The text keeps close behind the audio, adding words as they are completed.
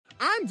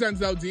I'm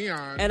Denzel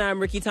Dion. And I'm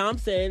Ricky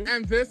Thompson.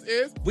 And this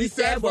is We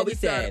Said What We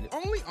Said.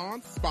 Only on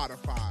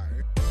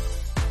Spotify.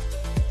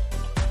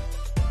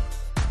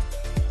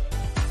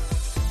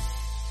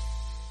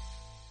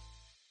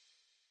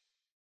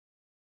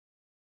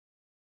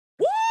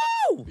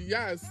 Woo!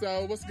 Yeah,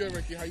 so what's good,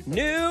 Ricky? How you feeling?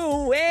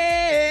 New week!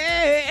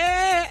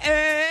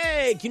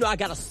 You know I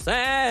gotta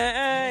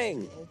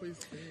sing. Always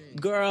sing.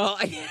 Girl.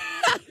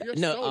 You're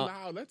No, so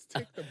loud. Let's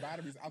take the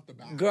batteries out the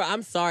battery. Girl,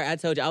 I'm sorry. I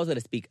told you I was gonna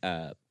speak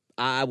up.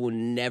 I will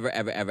never,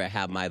 ever, ever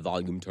have my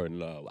volume turned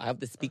low. I have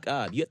to speak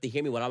up. You have to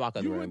hear me when I walk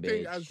on the You room, would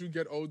think bitch. as you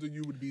get older,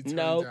 you would be turned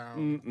No,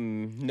 down.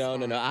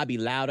 no. I'll be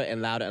louder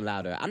and louder and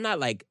louder. I'm not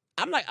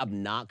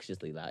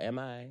obnoxiously loud, am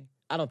I?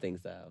 I don't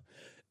think so.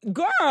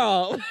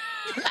 Girl!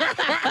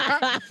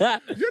 You're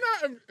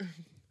not...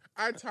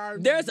 At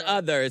times... There's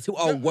others who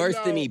are worse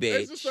than me,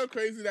 bitch. It's just so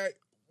crazy that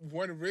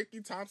when Ricky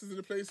Thompson's in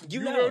the place,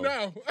 you know. will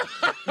know. You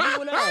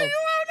will know. You will know.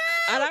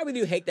 And I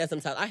really hate that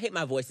sometimes. I hate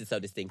my voice is so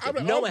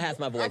distinctive. No one has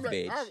my voice,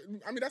 bitch. I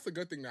mean, that's a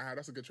good thing to have.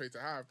 That's a good trait to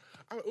have.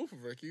 I'm like, oof,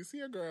 Ricky, see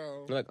a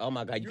girl. I'm like, oh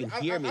my God, you can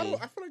hear me. I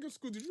feel like in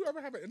school, did you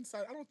ever have an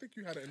inside? I don't think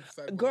you had an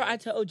inside. Girl, I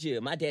told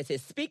you. My dad said,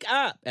 speak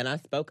up. And I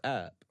spoke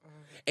up.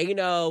 And you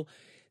know,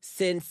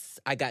 since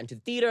I got into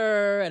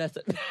theater and I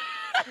said,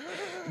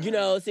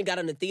 since I got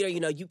into theater,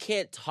 you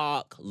can't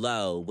talk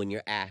low when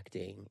you're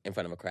acting in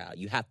front of a crowd.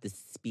 You have to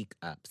speak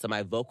up. So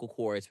my vocal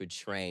cords were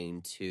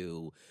trained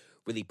to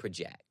really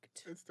project.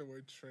 It's the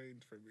word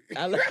trained for me.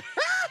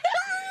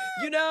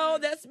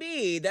 That's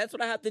me. That's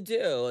what I have to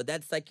do.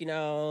 That's like,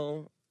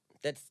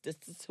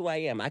 that's who I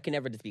am. I can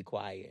never just be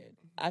quiet.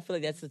 I feel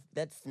like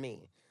that's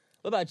me.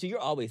 What about you? You're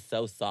always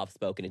so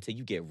soft-spoken until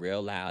you get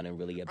real loud and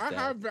really upset.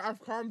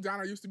 I've calmed down.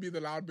 I used to be the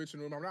loud bitch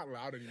in the room. I'm not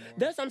loud anymore.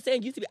 That's what I'm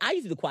saying. I used to be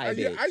the quiet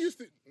bitch. I used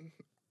to...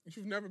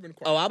 You've never been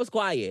quiet. Oh, I was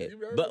quiet.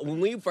 But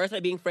when we first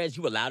started being friends,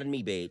 you were louder than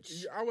me,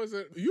 bitch. I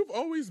wasn't... You've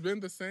always been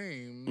the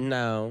same.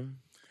 No.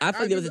 I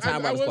feel like there was a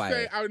time where I was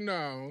quiet.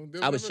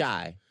 I was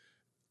shy.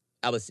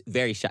 I was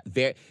very shy.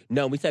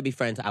 We said be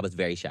friends. I was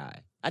very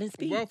shy. I didn't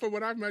speak. Well, from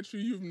when I've met you,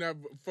 you've never,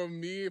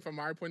 from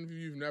my point of view,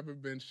 you've never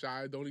been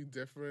shy. The only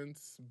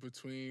difference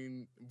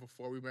between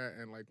before we met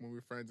and like when we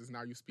were friends is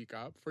now you speak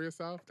up for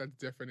yourself. That's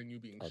different than you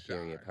being shy.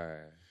 Period,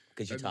 her.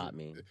 Because you taught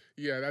me.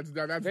 Yeah, that's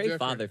very different.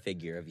 father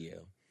figure of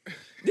you.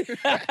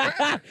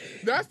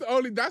 That's the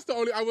only.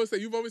 I will say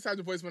you've always had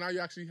your voice, but now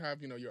you actually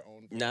have your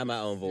own voice. Not my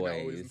own voice. You're not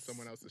always in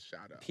someone else's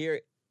shadow.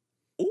 Period.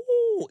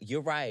 Ooh,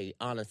 you're right,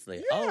 honestly.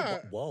 Yeah. Oh,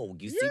 whoa,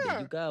 you see, there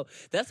you go.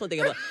 That's one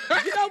thing I'm like,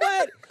 you know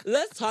what?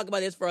 Let's talk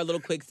about this for a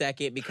little quick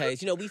second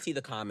because, we see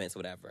the comments,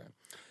 whatever.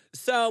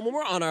 So when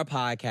we're on our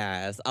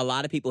podcast, a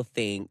lot of people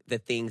think the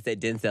things that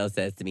Denzel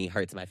says to me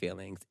hurts my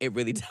feelings. It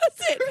really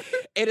doesn't.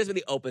 It just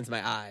really opens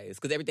my eyes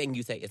because everything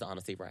you say is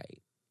honestly right.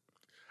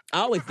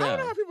 I always know. I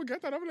don't know how people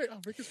get that. I'm like, oh,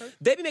 Ricky's right.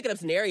 They be making up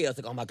scenarios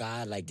like, oh my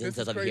God, like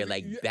Denzel's over here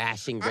like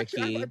bashing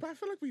Ricky. But I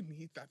feel like we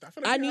need that. I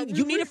feel like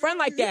you need a friend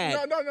like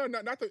that. No,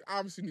 not that I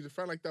obviously need a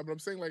friend like that, but I'm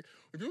saying like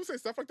when people say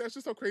stuff like that, it's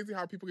just so crazy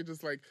how people can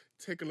just like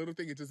take a little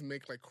thing and just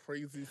make like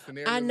crazy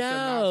scenarios. I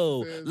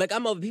know. Like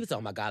I'm over people say,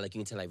 oh my God, like you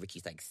can tell like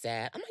Ricky's like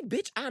sad. I'm like,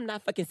 bitch, I'm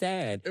not fucking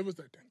sad. It was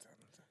like Denzel.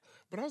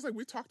 But I was like,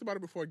 we talked about it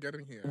before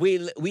getting here. We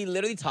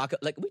literally talk,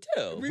 like, we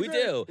do. We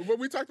do. When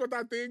we talked about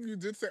that thing, you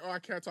did say, oh, I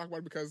can't talk about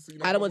it because,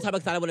 I don't want to talk about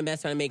it because I don't want to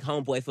mess around and make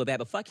homeboy feel bad,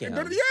 but fuck him.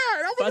 But yeah,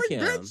 and I was fuck like,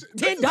 him.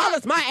 bitch.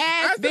 $10 my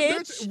ass,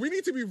 bitch. We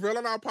need to be real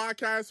on our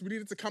podcast. We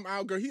need it to come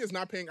out. Girl, he is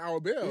not paying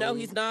our bills. No,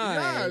 he's not.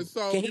 Yeah,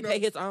 so. Can he pay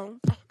his own?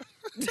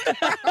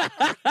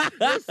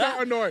 You're so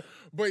annoyed.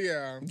 But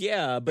yeah.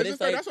 Yeah, but it's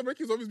like... That's what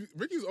Ricky's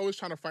always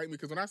trying to fight me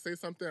because when I say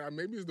something,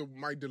 maybe it's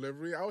my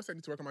delivery. I always say I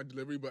need to work on my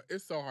delivery, but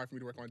it's so hard for me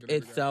to work on my delivery.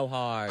 It's so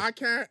hard. I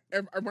can't...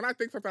 When I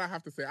think something, I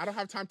have to say. I don't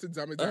have time to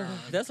dumb it down.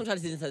 That's what I'm trying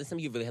to say. That's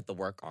something you really have to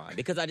work on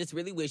because I just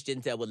really wish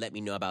Denzel would let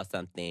me know about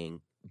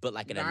something, but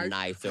like in a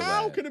nicer way.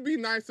 How can it be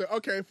nicer?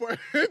 Okay, for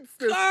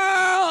instance...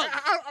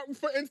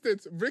 for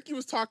instance, Ricky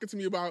was talking to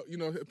me about,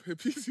 a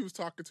piece he was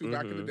talking to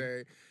back in the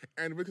day,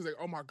 and Ricky's like,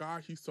 oh my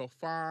God, he's so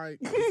fine.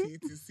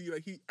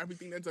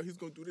 Everything ends up, he's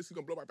going to do this, he's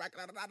going to blow my back,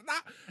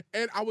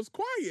 and I was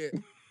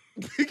quiet.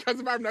 Because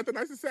if I have nothing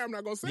nice to say, I'm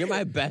not going to say You're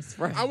my best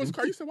friend. I was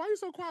quiet. You said, why are you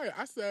so quiet?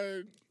 I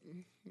said,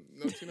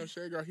 no Tino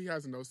Shea, girl, he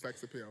has no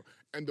sex appeal.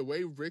 And the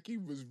way Ricky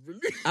was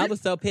really... I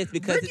was so pissed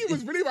because... Ricky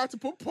was really about to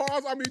put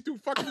paws on me through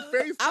fucking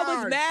FaceTime. I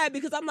was mad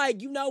because I'm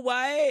like, you know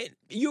what?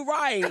 You're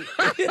right.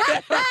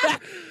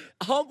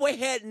 Homeboy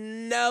had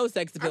no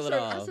sex appeal at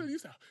all. I said,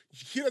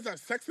 he doesn't have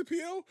sex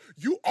appeal?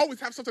 You always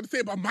have something to say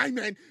about my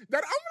man.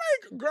 That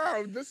I'm like,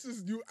 girl, this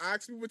is, you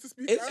asked me what to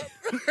speak up.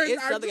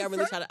 It's something I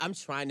really I'm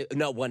trying to,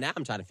 now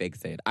I'm trying to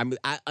fix it.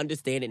 I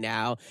understand it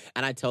now.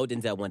 And I told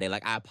Denzel one day,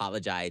 like, I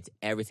apologize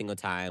every single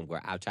time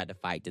where I've tried to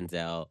fight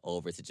Denzel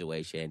over a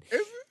situation.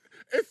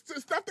 It's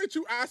the stuff that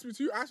you asked me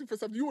to. You asked me for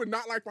something. You would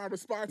not like my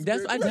response.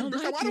 That's I don't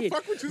like why it. The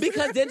fuck would you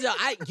because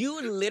Denzel,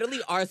 you literally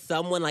are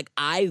someone like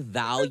I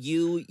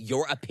value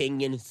your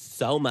opinion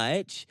so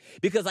much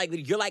because like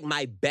you're like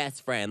my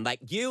best friend. Like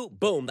you,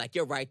 boom, like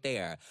you're right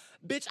there.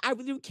 Bitch, I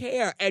really do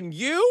care. And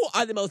you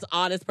are the most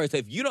honest person.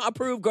 If you don't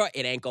approve, girl,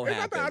 it ain't gonna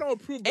happen. It's not that I don't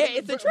approve.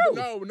 It's the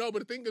truth. No, but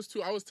the thing is,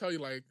 too, I always tell you,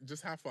 like,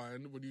 just have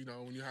fun when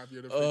you have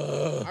your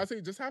different. I say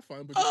just have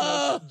fun,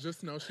 but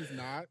just know she's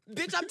not.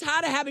 Bitch, I'm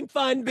tired of having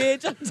fun,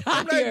 bitch. I'm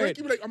tired. I'm like,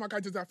 Ricky be like, oh my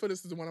God, just that for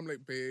this is the one. I'm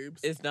like,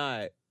 babes. It's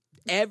not.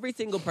 Every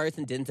single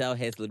person Denzel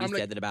has literally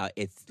said that about,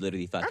 it's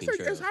literally fucking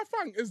true. It's have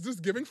fun. It's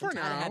just giving for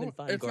now. Having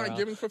fun, it's girl. not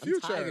giving for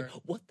future.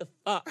 What the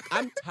fuck?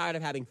 I'm tired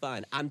of having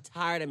fun. I'm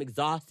tired. I'm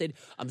exhausted.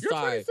 You're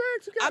sorry.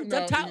 26.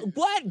 I'm tired.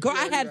 What? Girl,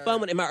 I had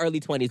fun in my early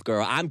 20s,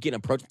 girl. I'm getting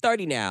approached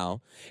 30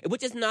 now,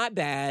 which is not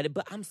bad,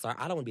 but I'm sorry.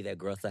 I don't want to be that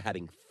girl still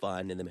having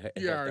fun in her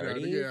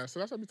 30s. Yeah, so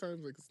that's how many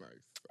times like, it's nice.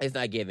 It's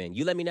not giving.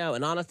 You let me know.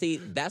 And honestly,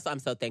 that's why I'm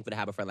so thankful to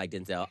have a friend like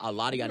Denzel. A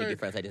lot of y'all need to get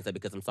friends like Denzel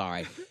because I'm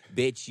sorry.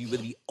 Bitch, you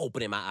really be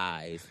opening my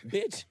eyes.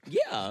 Bitch,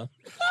 yeah.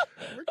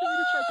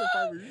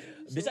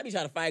 Bitch, I be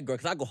trying to fight, girl,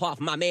 because I go off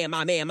my man. You are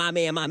my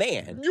man. my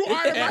man.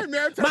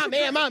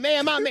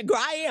 Girl,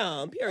 I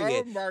am.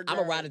 Period. Oh my God. I'm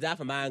a ride or die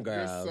for mine, girl.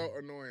 You're so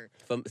annoying.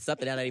 For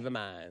something that ain't even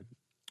mine.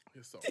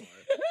 You're so annoying.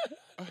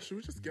 Should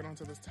we just get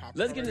onto this topic?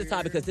 Let's get into this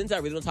topic because since I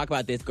really want to talk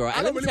about this, girl.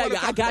 And let me really tell you,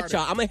 I got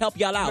y'all. I'm going to help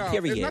y'all out,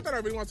 period. It's not that I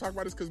really want to talk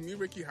about this because me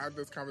and Ricky had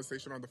this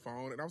conversation on the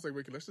phone and I was like,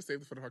 Ricky, let's just save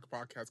this for the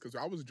podcast because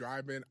I was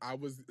driving. I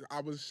was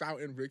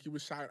shouting. Ricky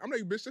was shouting. I'm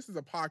like, bitch, this is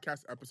a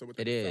podcast episode with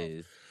It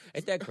is.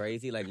 Ain't that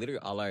crazy? Like, literally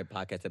all our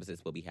podcast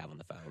episodes will be have on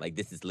the phone. Like,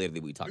 this is literally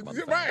what we talk about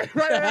on the phone.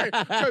 Right.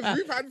 Because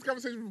we've had this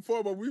conversation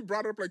before, but we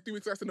brought it up like 3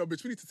 weeks ago. I said, no,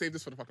 bitch, we need to save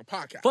this for the fucking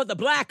podcast. For the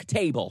black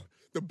table.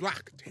 The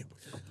black table.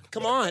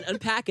 Come on,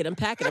 unpack it.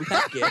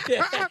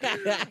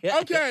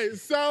 Okay,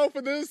 so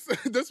for this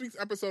week's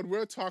episode,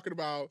 we're talking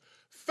about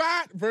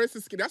fat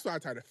versus skinny. That's what I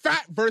titled it.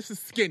 Fat versus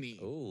skinny.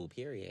 Ooh,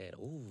 period.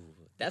 Ooh,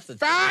 that's a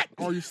fat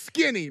or you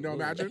skinny? No,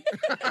 imagine.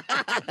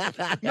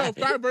 No,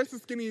 fat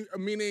versus skinny,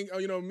 meaning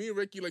me and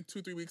Ricky like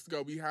 2-3 weeks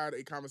ago, we had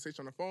a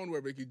conversation on the phone where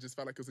Ricky just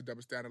felt like it was a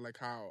double standard, like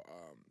how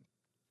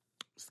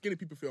skinny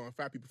people feel and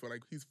fat people feel.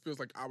 Like he feels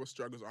like our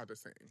struggles are the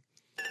same.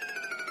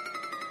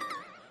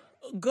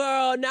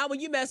 Girl, now when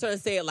you mess around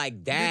and say it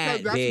like that,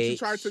 because that's bitch. What you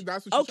tried to.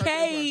 That's what you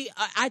okay,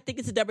 I think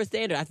it's a double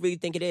standard. I really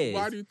think it is.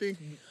 Why do you think?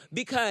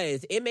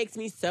 Because it makes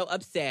me so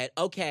upset.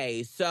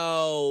 Okay,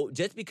 so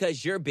just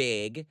because you're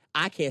big,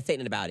 I can't say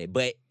anything about it.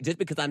 But just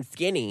because I'm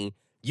skinny,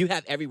 you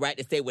have every right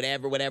to say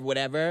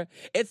whatever.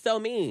 It's so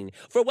mean.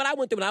 For what I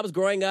went through when I was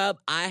growing up,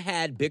 I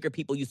had bigger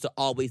people used to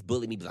always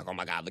bully me. Be like, oh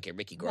my God, look at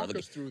Ricky, girl. Walk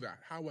us through that.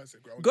 How was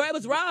it growing up? Girl, it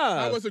was rough.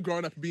 How was it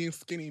growing up being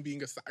skinny and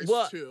being a size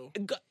 2?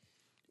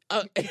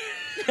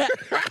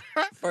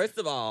 First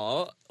of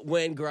all,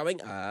 when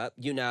growing up,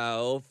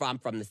 I'm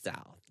from the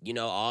South.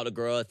 All the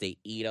girls, they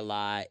eat a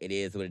lot. It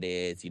is what it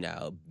is.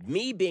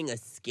 Me being a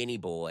skinny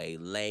boy,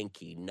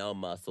 lanky, no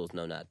muscles,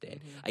 no nothing.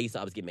 Mm-hmm. I used to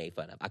always get made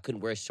fun of. I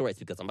couldn't wear shorts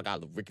because, oh my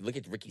God, look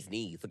at Ricky's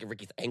knees. Look at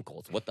Ricky's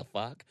ankles. What the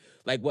fuck?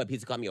 Like what?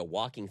 People call me a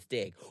walking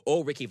stick.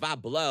 Oh, Ricky, if I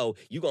blow,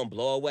 you gonna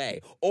blow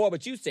away. Or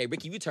what you say,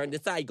 Ricky, you turn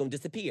this side, you gonna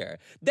disappear.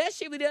 That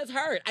shit really does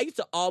hurt. I used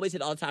to always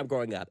hit all the time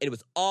growing up. And it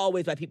was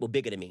always by people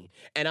bigger than me.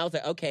 And I was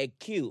like, okay,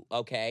 cute.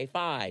 Okay,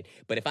 fine.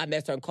 But if I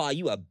mess her and call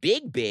you a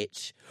big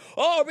bitch,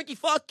 oh, Ricky,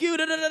 fuck you.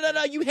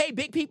 You hate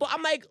big people.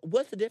 I'm like,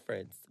 what's the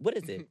difference? What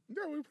is it?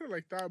 No, we put it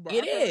like that. But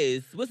it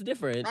is. What's the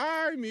difference?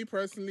 Me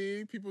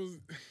personally, people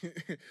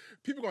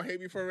gonna hate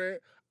me for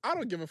it. I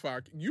don't give a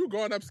fuck. You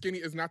growing up skinny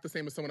is not the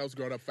same as someone else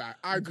growing up fat.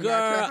 I do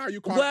not care how you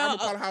call it. I'm gonna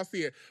call it how I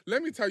see it.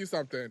 Let me tell you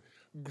something.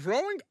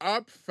 Growing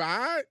up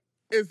fat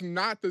is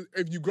not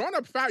if you grown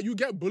up fat, you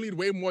get bullied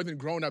way more than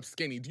growing up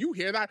skinny. Do you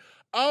hear that?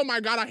 Oh my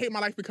God, I hate my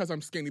life because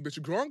I'm skinny. But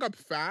you're growing up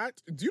fat.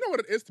 Do you know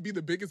what it is to be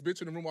the biggest bitch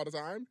in the room all the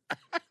time?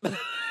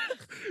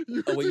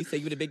 When you say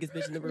you're the biggest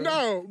bitch in the room?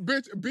 No,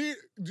 bitch.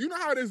 Do you know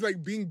how it is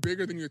like being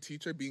bigger than your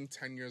teacher, being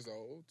 10 years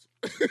old?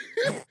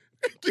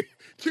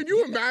 Can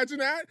you imagine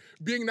that?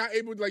 Being not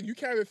able to, like, you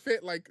can't even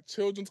fit like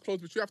children's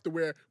clothes, but you have to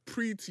wear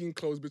preteen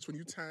clothes, bitch, when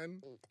you're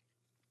 10,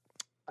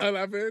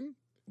 11.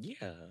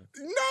 Yeah.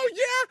 No,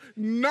 yeah,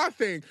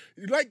 nothing.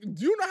 Like,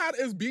 do you know how it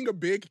is being a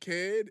big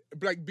kid?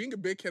 Like, being a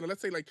big kid,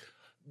 let's say, like,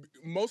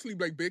 mostly,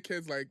 like, big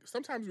kids, like,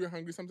 sometimes we're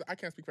hungry. Sometimes I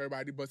can't speak for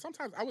everybody, but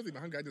sometimes I wasn't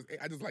even hungry.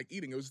 I just like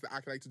eating. It was just the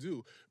act I like to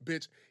do.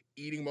 Bitch,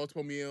 eating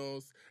multiple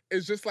meals.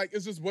 It's just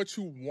what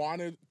you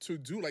wanted to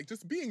do. Like,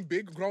 just being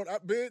big, grown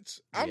up, bitch.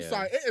 I'm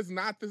sorry. It is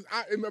not this.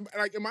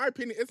 In my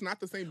opinion, it's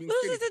not the same being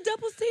skinny. This is a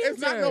double standard. It's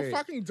not no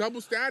fucking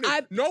double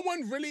standard. No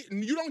one really,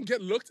 you don't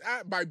get looked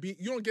at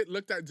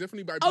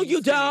differently by being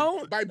you skinny.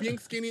 don't? By being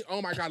skinny,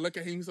 oh my God, look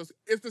at him.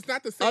 It's just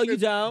not the same you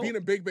as don't? being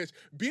a big bitch.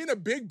 Being a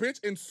big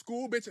bitch in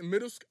school, bitch, in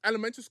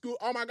elementary school,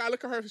 oh my God,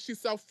 look at her. She's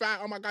so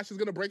fat. Oh my God, she's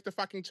going to break the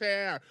fucking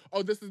chair.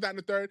 Oh, this is that and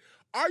the third.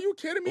 Are you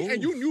kidding me? Oof.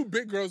 And you knew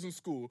big girls in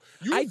school.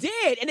 I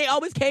did, and they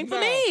always came for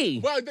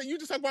me. Well, you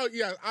just talk about,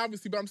 yeah,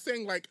 obviously, but I'm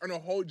saying, like, on a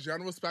whole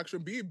general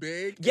spectrum, be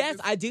big. Yes,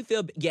 I do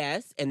feel,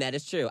 yes, and that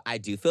is true. I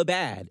do feel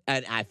bad,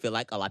 and I feel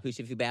like a lot of people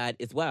should feel bad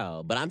as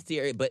well. But I'm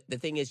serious, but the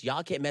thing is,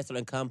 y'all can't mess with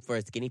and come for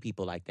skinny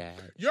people like that.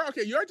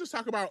 You're just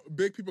talking about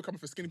big people coming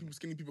for skinny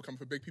people coming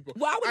for big people.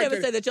 Well, I would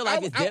never say that your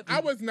life is different.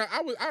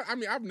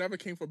 I've never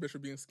came for a bitch for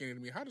being skinny.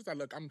 me. How does that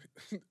look?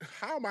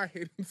 How am I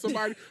hating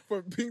somebody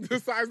for being the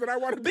size that I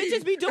want to be?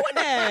 Bitches be doing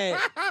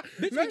that.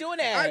 Bitches be doing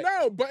that. I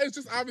know, but it's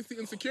just obviously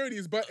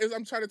insecurities. But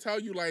I'm trying to tell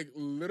you, like,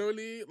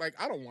 literally, like,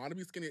 I don't want to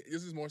be skinny.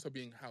 This is more so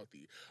being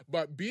healthy.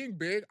 But being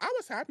big, I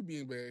was happy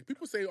being big.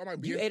 People say, oh my,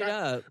 being ate fat. It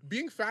up.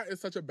 Being fat is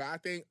such a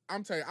bad thing.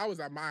 I'm telling you, I was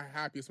at my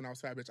happiest when I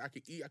was fat, bitch. I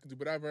could eat, I could do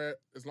whatever.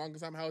 As long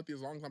as I'm healthy,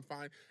 as long as I'm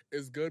fine,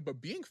 it's good.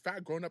 But being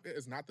fat growing up, it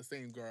is not the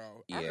same,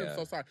 girl. Yeah. I'm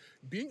so sorry.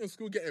 Being in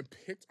school getting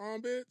picked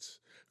on, bitch,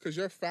 because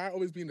you're fat,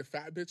 always being the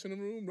fat bitch in the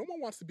room. No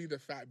one wants to be the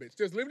fat bitch.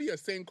 There's literally a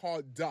saying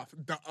called Duff,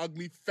 the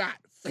ugly fat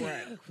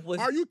friend.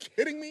 Are you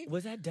kidding me?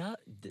 Was that Duff?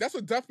 That's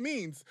what Duff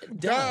means.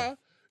 Duff.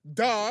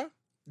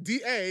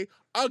 D-A,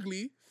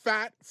 ugly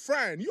fat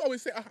friend. You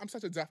always say, oh, I'm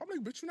such a Duff. I'm like,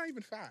 bitch, you're not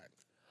even fat.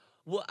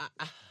 Well,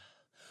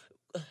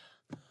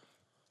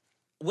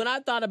 when I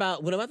thought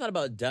about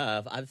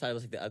Duff, I thought it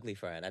was like the ugly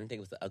friend. I didn't think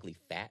it was the ugly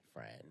fat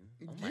friend.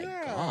 Oh my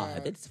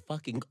God, that's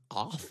fucking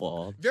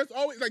awful. There's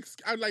always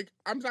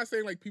I'm not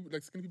saying like people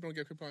like skinny people don't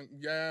get picked on.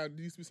 Yeah,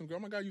 there used to be some girl.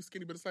 Oh my God, you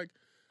skinny, but it's like,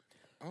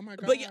 oh my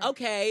God. But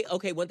okay.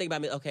 One thing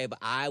about me, okay, but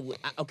I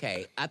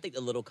think the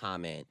little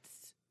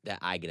comments that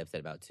I get upset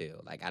about too.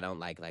 Like I don't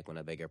like when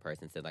a bigger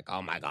person says like,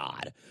 oh my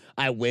God,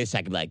 I wish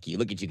I could be like you.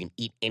 Look at you, can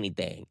eat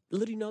anything.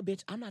 Little you know,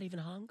 bitch, I'm not even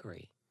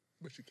hungry.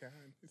 But you can.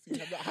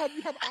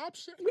 You have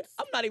options.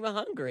 I'm not even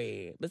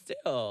hungry, but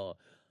still.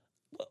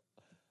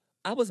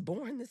 I was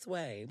born this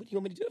way. What do you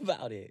want me to do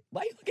about it?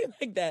 Why are you looking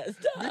like that?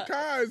 Stop.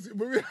 Because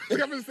when we have a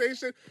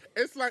conversation,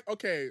 it's like,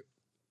 okay,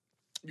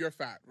 you're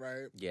fat,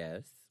 right?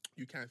 Yes.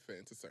 You can't fit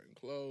into certain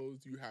clothes.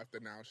 You have to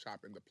now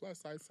shop in the plus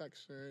size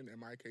section. In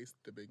my case,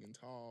 the big and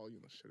tall. You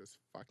know, shit is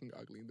fucking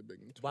ugly in the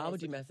big and tall. Why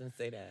would you mess and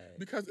say that?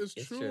 Because it's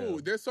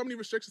true. There's so many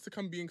restrictions to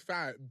come being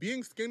fat.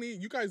 Being skinny,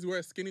 you guys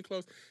wear skinny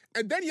clothes.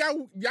 And then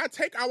y'all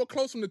take our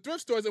clothes from the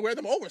thrift stores and wear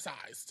them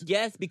oversized.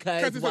 Yes,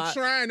 because it's a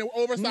trend,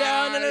 oversized.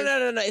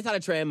 No. It's not a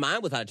trend.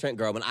 Mine was not a trend,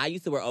 girl. When I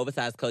used to wear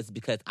oversized clothes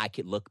because I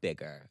could look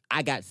bigger.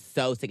 I got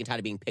so sick and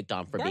tired of being picked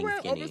on for being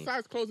skinny.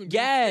 Oversized clothes and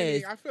being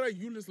skinny? I feel like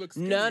you just look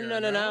skinny.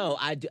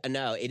 No.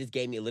 No, it just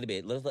gave me a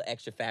little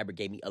extra fabric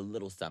gave me a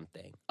little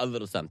something.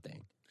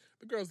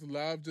 The girls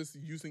love just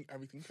using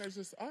everything. You guys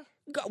just,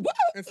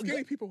 and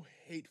skinny people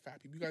hate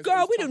fat people. You guys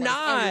girl, we do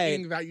not.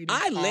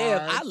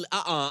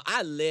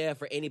 I live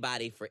for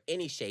anybody for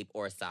any shape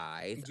or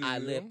size. I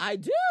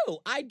do.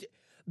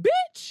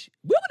 Bitch,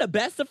 we were the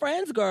best of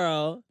friends,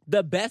 girl.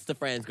 The best of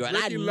friends, girl.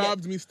 Ricky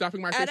loved me stuffing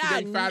my face and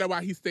getting fatter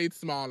while he stayed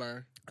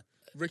smaller.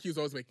 Ricky was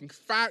always making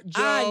fat jokes.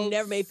 I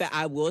never made fat.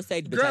 I will say,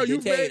 girl, I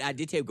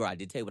did tell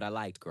you what I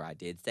liked, girl. I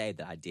did say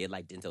that I did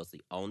like Denzel. It's the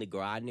only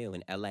girl I knew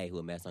in LA who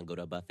would mess on go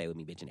to a buffet with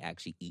me, bitch, and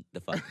actually eat the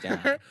fuck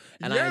down.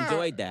 And I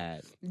enjoyed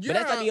that. Yeah. But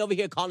that's not me over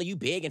here calling you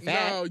big and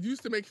fat. No, you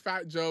used to make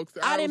fat jokes.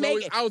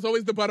 I was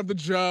always the butt of the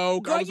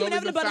joke. Girl, I was you were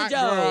never the butt of the joke.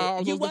 I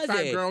was always the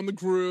fat girl in the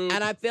group.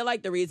 And I feel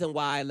like the reason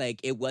why, like,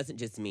 it wasn't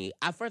just me.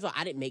 First of all,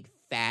 I didn't make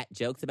fat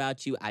jokes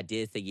about you. I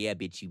did say, yeah,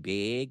 bitch, you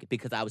big,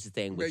 because I was just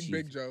saying what you...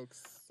 Big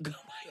jokes.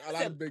 A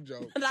lot of big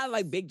jokes. A lot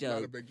of big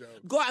jokes.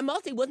 Girl,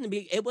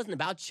 it wasn't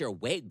about your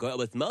weight, girl. It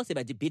was mostly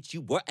about, bitch,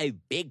 you were a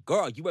big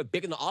girl. You were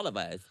bigger than all of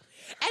us.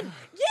 And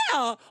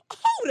yeah,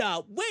 hold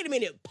up. Wait a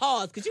minute.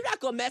 Pause. Because you're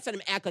not going to mess with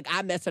him and act like I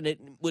would mess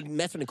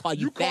with him and call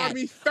you fat. You called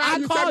me fat.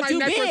 You said my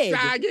neck was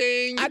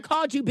sagging. I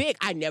called you big.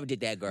 I never did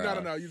that,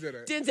 girl. No, you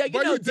didn't. Denzel,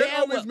 but you did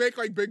always make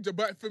like big jokes.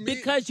 But for me...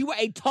 Because you were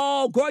a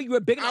tall girl. You were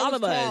bigger than all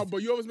of us. I was tall,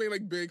 but you always made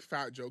like big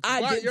fat jokes.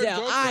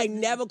 I've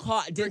never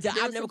called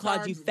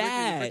you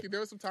fat. Ricky, there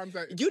were some times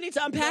that... You need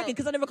to unpack it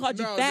because I never called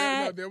you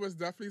fat. There was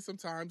definitely some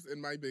times in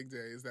my big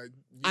days that...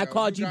 I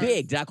called you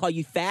big. Did I call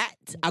you fat?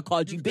 I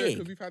called you big.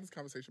 Because we've had this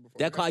conversation before.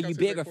 Did I call you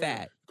big or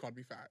fat? You called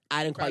me fat.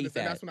 I didn't call you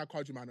fat. That's when I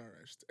called you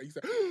malnourished. And you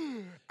said,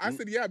 I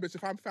said, yeah, bitch,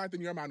 if I'm fat, then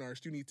you're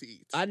malnourished. You need to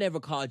eat. I never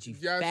called you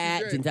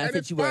fat. Didn't I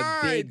said you were a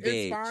big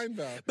bitch. It's fine,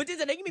 though. But then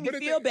you made me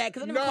feel bad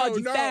because I never called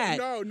you fat.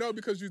 No,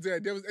 because you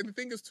did. And the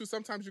thing is, too,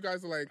 sometimes you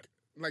guys are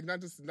like not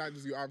just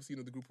you, obviously,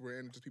 the group we're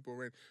in, just people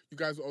we're in. You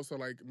guys will also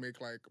like make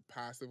like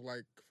passive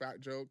like fat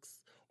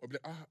jokes or be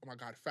like, oh my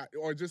God, fat,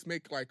 or just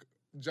make like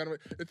general.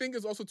 The thing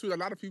is also too, a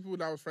lot of people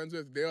that I was friends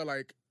with, they're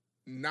like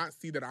not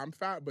see that I'm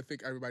fat, but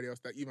think everybody else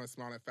that even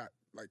small and fat.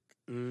 Like,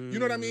 you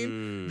know what I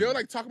mean? They'll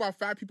like talk about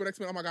fat people next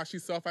to me. Oh my gosh,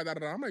 she's so fat.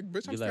 I'm like,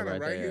 bitch, I'm standing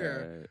right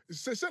here.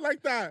 Shit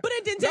like that. But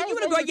it didn't take you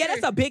to go. Yeah,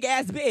 that's a big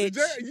ass bitch.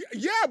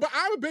 Yeah, but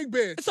I'm a big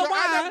bitch. So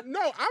why? I'm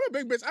a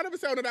big bitch. I never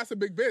say, oh no, that's a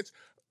big bitch.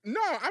 No,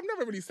 I've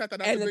never really said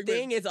that. And the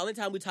thing is, the only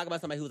time we talk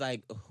about somebody who's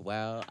like,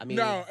 well, I mean...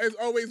 No, it's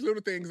always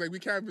little things. Like, we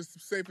can't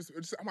say,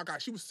 oh my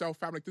God, she was so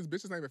fat. I'm like, this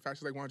bitch is not even fat.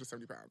 She's like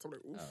 170 pounds. I'm like,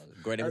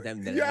 oof. Girl, that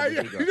was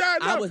yeah,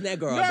 no. I was that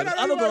girl. The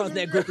other girls in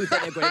that group who said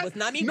that girl. It was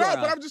not me, girl.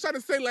 No, but I'm just trying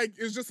to say, like,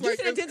 it's just like...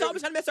 You said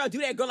always trying to mess around do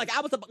that, girl. Like, I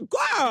was a girl.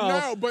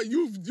 No, but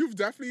you've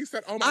definitely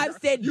said, oh my God.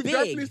 I've said you've big.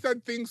 definitely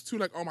said things too,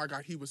 like, oh my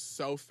God, he was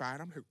so fat.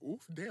 I'm like,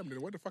 oof, damn,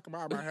 what the fuck am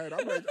I in my head?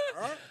 I'm like,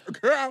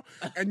 girl.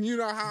 And you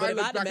know how I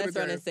look back in the day. But a lot of mess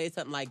around and say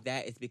something like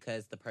that is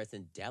because the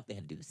person definitely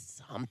had to do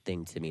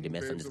something to me to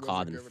mess and just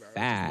call them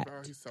fat.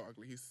 Oh, he's so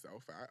ugly. He's so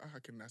fat. I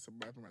can never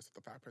mess with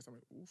a fat person. I'm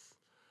like, oof.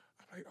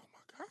 I'm like, oh my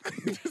God.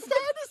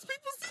 Sometimes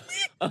people see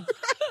me.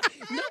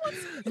 No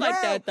one's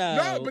like that though.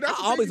 No, but I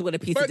always want a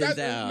piece of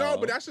Denzel. No,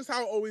 but that's just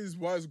how it always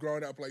was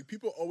growing up. Like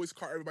people always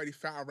call everybody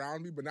fat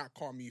around me, but not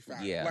call me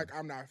fat. Yeah. Like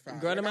I'm not fat.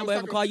 Girl, like, nobody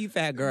ever call you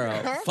fat, girl.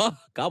 Fuck,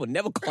 I would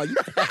never call you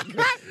fat.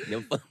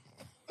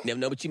 Never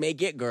know what you may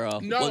get,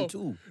 girl. No, 1,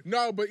 2.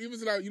 No, but even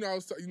like I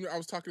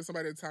was talking to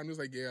somebody at the time. He was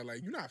like, "Yeah,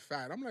 like you're not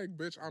fat." I'm like,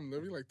 "Bitch, I'm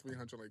literally like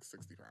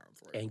 360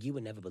 pounds." Like, and you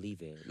would never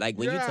believe it. Like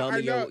when you told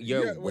me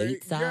your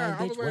weight size,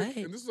 bitch, like, what?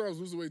 And this is when I was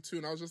losing weight too.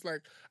 And I was just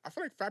like, I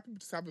feel like fat people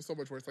just have it so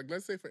much worse. Like,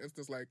 let's say for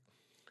instance, like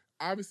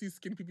obviously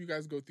skinny people, you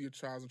guys go through your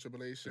trials and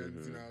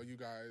tribulations. Mm-hmm. You know, you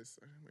guys.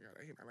 Oh my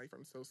God, I hate my life.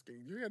 I'm so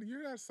skinny. You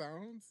hear that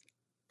sounds?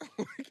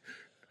 Like,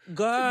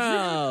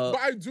 girl.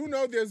 But I do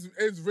know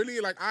it's really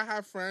like I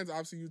have friends,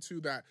 obviously you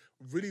too, that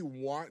really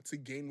want to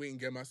gain weight and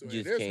get muscle.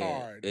 It is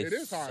hard. It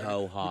is hard.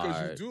 So hard.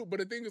 Because you do. But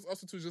the thing is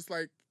also too, just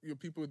like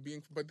people with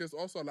being, but there's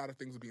also a lot of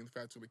things with being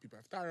fat too. Like people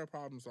have thyroid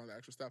problems, all that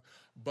extra stuff.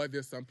 But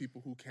there's some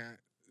people who can't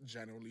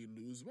generally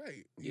lose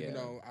weight. Even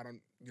though I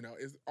don't,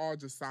 it's all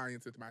just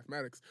science, it's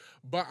mathematics.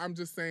 But I'm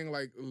just saying,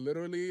 like,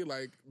 literally,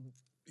 like,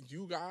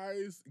 you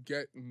guys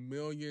get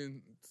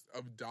millions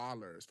of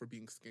dollars for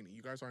being skinny.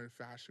 You guys are in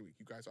Fashion Week.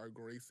 You guys are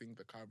gracing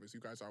the covers. You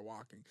guys are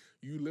walking.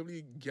 You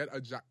literally get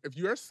a job. If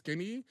you're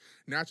skinny,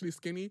 naturally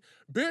skinny,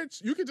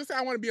 bitch, you can just say,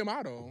 I want to be a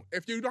model.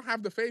 If you don't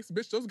have the face,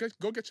 bitch,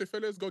 go get your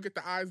fillers, go get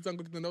the eyes done,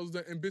 go get the nose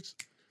done, and bitch,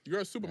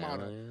 you're a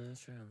supermodel. Yeah,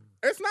 that's true.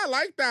 It's not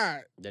like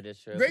that. That is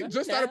true. They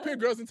just started putting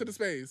girls into the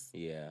space.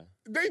 Yeah.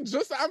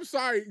 I'm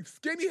sorry,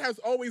 skinny has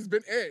always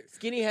been it.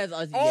 Skinny has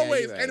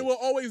always, right. and it will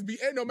always be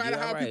it. No matter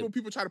how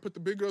people try to put the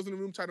big girls in the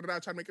room, try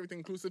to make everything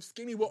inclusive.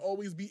 Skinny will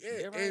always be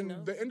it in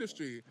the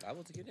industry. I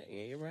will take that.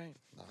 Yeah, you're right.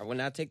 I will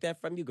not take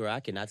that from you, girl. I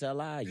cannot tell a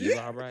lie. You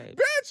are right.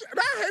 Bitch,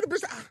 I hate a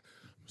bitch. I'm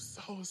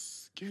so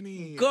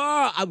skinny.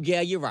 Girl,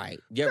 yeah, you're right.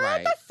 You're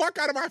right. Get the fuck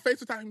out of my face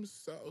with that. I'm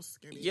so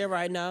skinny. You're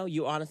right. No,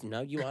 you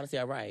honestly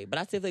are right. But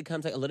I still think it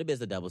comes like a little bit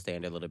as a double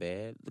standard a little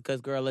bit.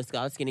 Because, girl, let's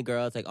go. Skinny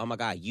girls, like, oh my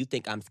God, you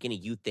think I'm skinny,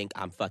 you think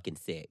I'm fucking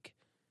sick.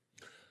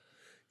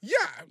 Yeah.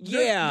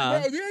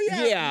 Yeah.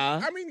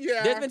 I mean,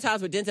 yeah. There's been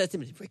times where Jen says to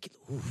me,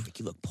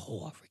 Ricky look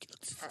poor. Ricky look.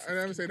 And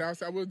I would say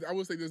that. I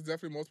would say there's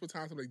definitely multiple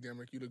times I'm like, damn,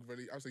 Rick, you look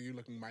really. I was like, you're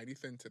looking mighty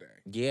thin today.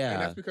 Yeah.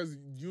 And that's because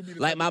you be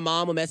like my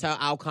mom will mess her.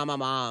 I'll call my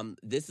mom.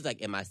 This is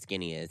like in my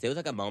skinniest. It was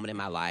like a moment in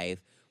my life.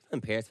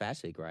 In Paris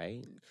Fashion Week,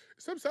 right?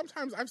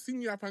 Sometimes I've seen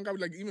you. I've hung out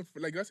with, like, even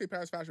like, let's say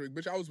Paris Fashion Week,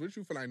 bitch. I was with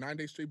you for like 9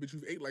 days straight, but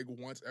you've ate like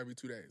once every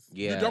 2 days.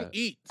 Yeah, you don't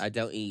eat. I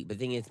don't eat. But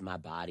the thing is, my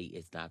body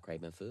is not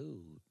craving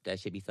food. That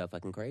should be so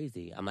fucking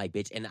crazy. I'm like,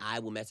 bitch, and I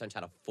will mess around and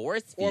try to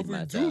force feed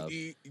myself. Or if we do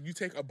eat, you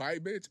take a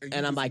bite, bitch,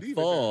 and I'm like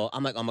full.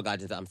 I'm like, oh my God,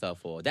 I'm so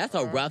full. That's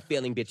a rough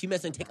feeling, bitch. You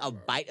mess and take a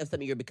bite of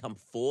something, you become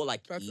full,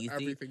 like that's easy.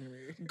 Everything to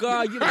me.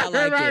 Girl, you not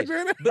like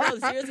it.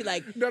 But no, seriously,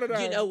 like, no.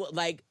 You know,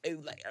 like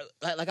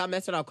I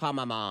mess around, I'll call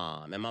my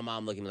mom, and my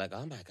mom look at me like,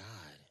 oh my God.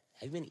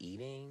 Have you been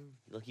eating?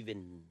 Look, you've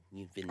been.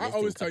 I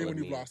always tell you when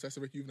you've lost. That's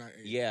Rick, you've not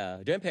eaten. Yeah,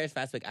 during Paris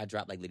Fashion Week, I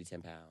dropped like literally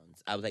 10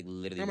 pounds. I was like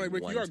literally. I'm like,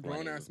 Rick, you are a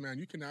grown ass man.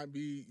 You cannot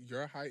be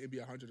your height and be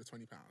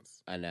 120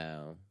 pounds. I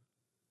know.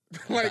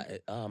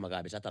 Like, oh my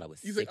God, bitch! I thought I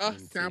was. He's like,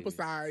 sample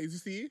size. You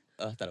see?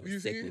 I thought it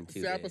was sickening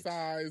too. Sample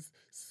size,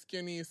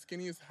 skinny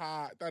is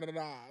hot. Da da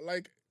da.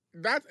 Like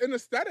that's an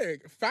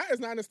aesthetic. Fat is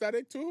not an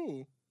aesthetic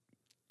too.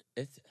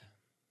 It's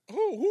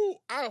who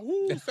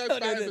says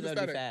fat is an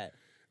aesthetic?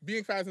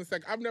 Being fat is an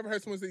aesthetic. I've never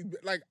heard someone say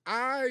like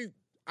I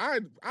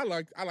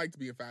like to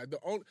be fat.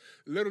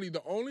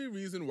 The only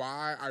reason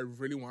why I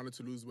really wanted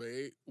to lose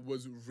weight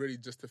was really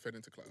just to fit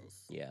into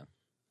clothes. Yeah,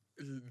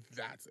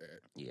 that's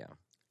it. Yeah,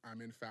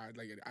 I'm in fat.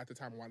 Like at the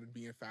time, I wanted to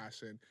be in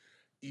fashion.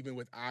 Even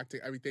with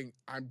acting, everything.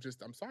 I'm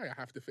sorry. I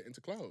have to fit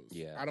into clothes.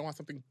 Yeah, I don't want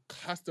something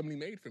customly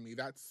made for me.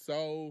 That's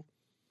so.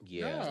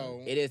 Yeah,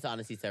 no. It is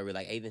honestly so real.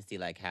 Like, I even see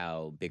like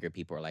how bigger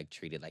people are like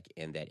treated like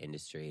in that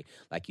industry.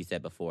 Like you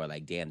said before,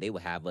 like damn, they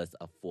would have us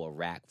a full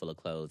rack full of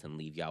clothes and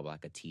leave y'all with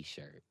like a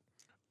t-shirt.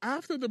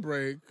 After the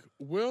break,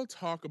 we'll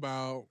talk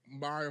about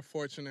my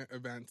unfortunate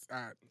events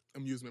at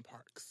amusement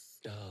parks.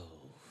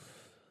 Oh,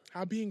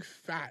 how being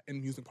fat in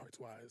amusement parks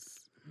was.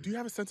 Do you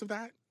have a sense of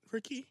that,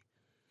 Ricky?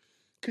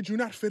 Could you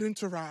not fit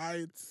into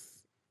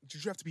rides?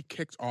 Did you have to be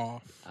kicked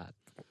off?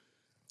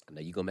 I know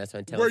you gonna mess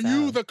around and tell Were us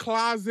you how. the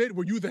closet?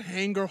 Were you the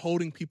hanger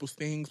holding people's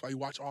things while you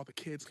watch all the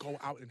kids go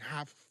out and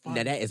have fun?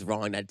 Now that is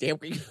wrong. Now damn,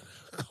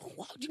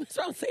 why would you mess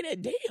around and say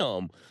that?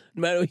 Damn,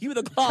 man, you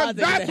the closet.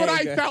 That's what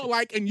I felt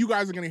like, and you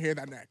guys are gonna hear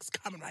that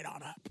next. Coming right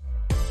on up.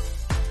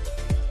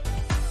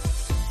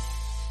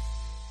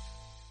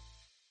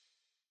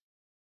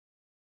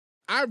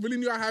 I really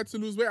knew I had to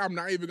lose weight. I'm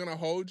not even gonna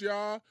hold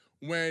y'all.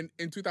 When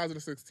in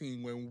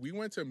 2016, when we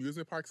went to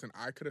amusement parks and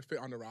I could have fit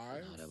on the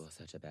rides. Oh, that was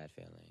such a bad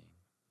feeling.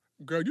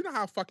 Girl, you know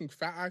how fucking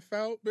fat I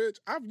felt, bitch?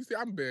 You see,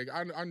 I'm big.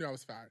 I knew I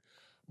was fat.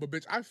 But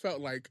bitch, I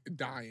felt like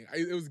dying.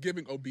 It was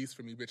giving obese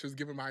for me, bitch. It was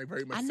giving my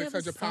very much I never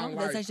 600-pound saw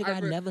life. that. Actually, I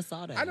never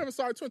saw that. I never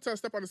saw it too until I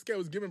stepped on the scale. It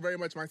was giving very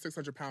much my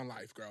 600-pound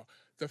life, girl.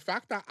 The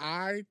fact that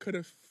I could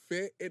have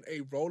fit in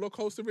a roller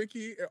coaster,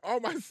 Ricky, and all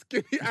my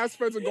skinny ass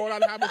friends are going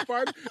out and having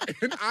fun,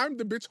 and I'm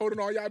the bitch holding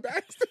all y'all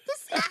bags to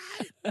the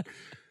side.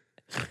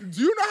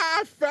 Do you know how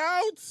I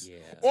felt? Yeah.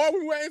 Or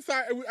we went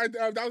inside.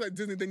 That was at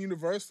Disney, then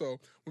Universal.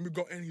 When we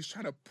go in, he's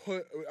trying to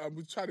put.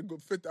 We try to go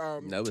fit.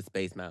 No, it was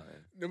Space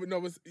Mountain. No,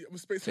 it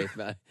was Space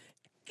Mountain.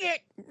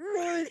 Get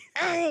right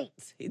out!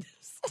 He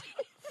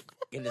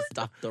just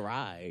stopped the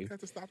ride. I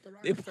had to stop the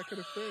ride because I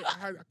couldn't fit.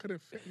 I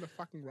couldn't fit in the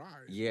fucking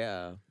ride.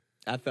 Yeah.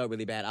 I felt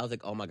really bad. I was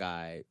like, oh my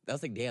God. I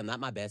was like, damn, not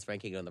my best friend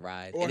can get on the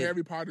ride. Or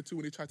Harry Potter too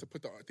when he tried to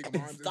put the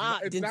thing on.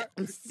 Stop.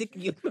 I'm sick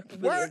of you.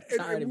 What?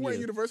 We went to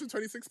Universal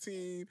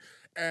 2016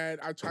 and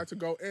I tried to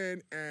go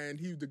in and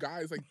the guy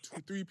is like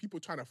 3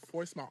 people trying to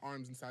force my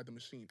arms inside the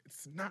machine.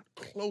 It's not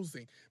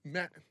closing.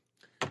 Man,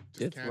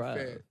 just can't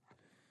fit.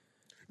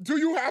 Do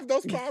you have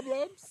those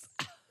problems?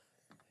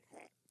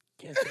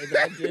 Can't say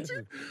that I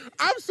do.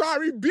 I'm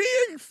sorry,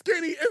 being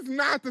skinny is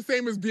not the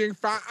same as being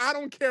fat. I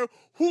don't care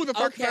who the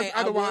fuck says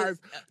otherwise.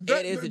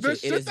 The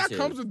shit that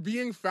comes with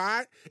being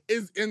fat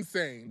is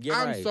insane.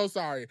 I'm so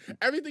sorry.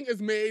 Everything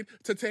is made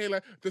to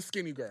tailor the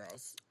skinny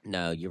girls.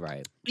 No, you're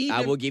right.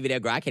 I will give you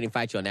that, girl. I can't even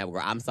fight you on that,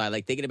 girl. I'm sorry.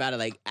 Like, thinking about it,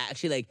 like,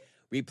 actually, like,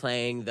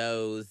 replaying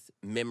those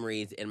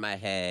memories in my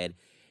head,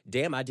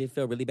 damn, I did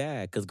feel really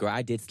bad. Because, girl,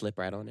 I did slip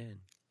right on in.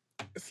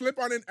 Slip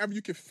on in,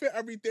 you can fit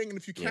everything, and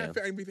if you can't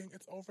fit everything,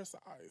 it's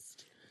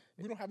oversized.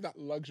 We don't have that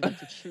luxury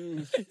to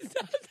choose.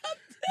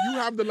 You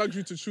have the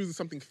luxury to choose if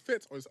something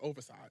fits or is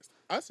oversized.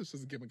 Us, it's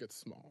just giving it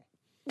small.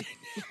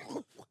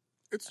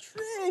 It's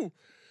true.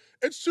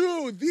 It's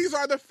true. These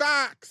are the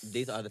facts.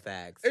 These are the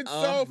facts. It's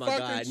so my fucking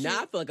God. true.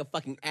 Now I feel like a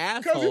fucking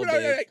asshole, people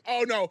bitch. Like,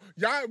 oh no,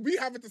 y'all, we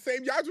have it the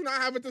same. Y'all do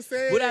not have it the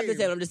same. What I'm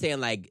just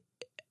saying, like,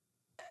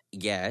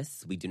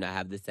 yes, we do not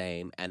have the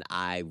same, and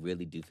I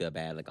really do feel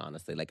bad. Like,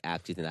 honestly, like,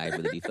 actually, I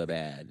really do feel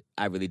bad.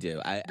 I really do.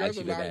 I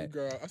actually feel bad.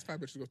 Girl, us fat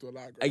bitches go through a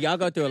lot, girl. Y'all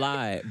go through a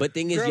lot, but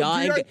thing is, girl,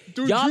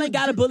 y'all ain't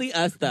gotta bully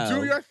us though.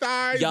 Do your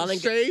thighs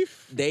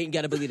safe? They ain't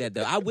gotta bully that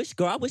though. I wish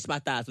my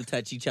thighs would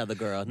touch each other,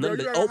 girl. None of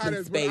the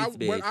open space,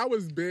 bitch. When I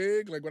was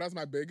big, like when I was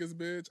my biggest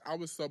bitch,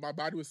 my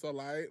body was so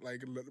light,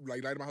 like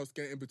light in my whole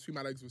skin, in between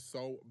my legs was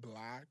so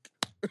black.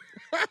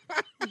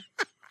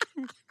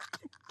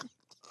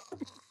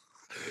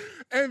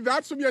 And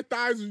that's from your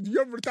thighs.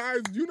 Your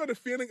thighs, you know the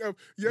feeling of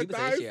your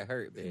thighs. Say shit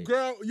hurt, bitch.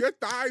 Girl, your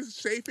thighs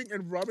chafing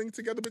and rubbing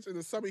together, bitch, in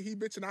the summer heat,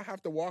 bitch, and I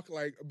have to walk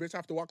like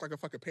a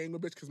fucking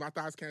penguin, bitch, because my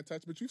thighs can't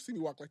touch. But you've seen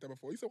me walk like that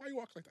before. You said, why you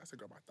walk like that? I said,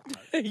 girl, my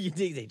thighs. You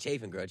did say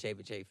chafing, girl,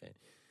 chafing.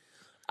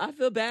 I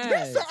feel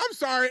bad. I'm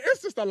sorry.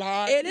 It's just a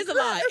lot. It is a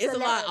lot. It's a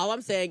lot. All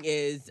I'm saying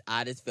is,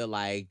 I just feel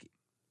like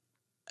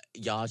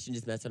y'all should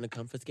just mess around and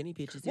come for skinny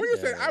bitches. What you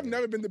say? I've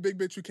never been the big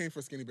bitch who came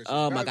for skinny bitches.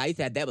 Oh my God, you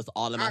said that was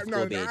all in my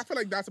school, bitch. I feel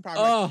like that's a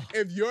problem. Like,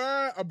 if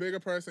you're a bigger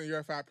person, you're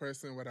a fat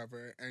person,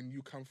 whatever, and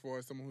you come for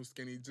someone who's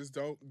skinny, just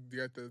don't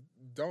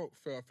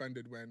feel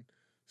offended when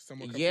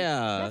someone comes.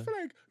 Yeah. I feel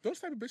like those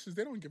type of bitches,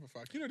 they don't give a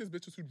fuck. You know, there's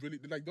bitches who really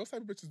like those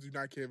type of bitches do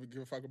not give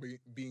a fuck about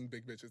being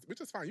big bitches,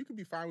 which is fine. You can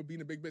be fine with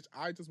being a big bitch.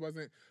 I just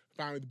wasn't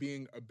fine with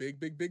being a big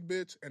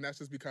bitch, and that's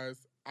just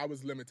because I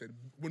was limited.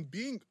 When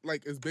being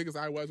like as big as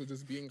I was, or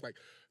just being like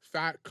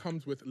fat,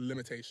 comes with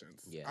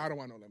limitations. Yeah. I don't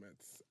want no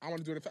limits. I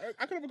want to do it.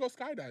 I could never go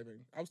skydiving.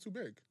 I was too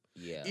big.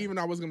 Yeah. Even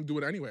though I was gonna do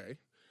it anyway.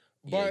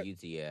 But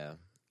yeah.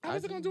 I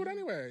wasn't gonna do it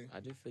anyway. I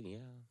do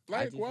feel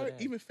Like what?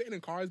 Even fitting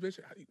in cars, bitch.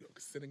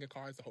 Sitting in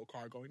cars, the whole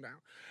car going down.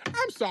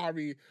 I'm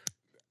sorry.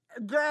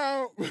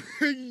 Girl,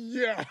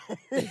 yeah.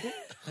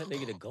 I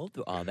need to go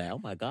through all that. Oh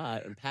my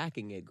God,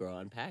 unpacking it, girl,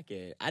 unpack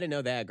it. I didn't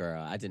know that,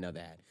 girl. I didn't know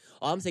that.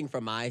 All I'm saying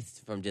from my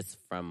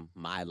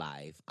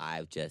life,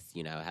 I've just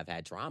have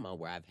had trauma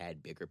where I've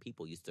had bigger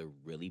people used to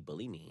really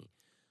bully me,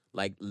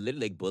 like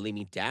literally bully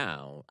me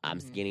down. I'm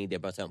skinny. They're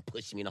about to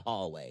push me in the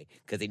hallway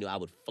because they knew I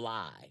would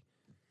fly.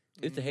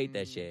 I used to hate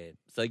that shit.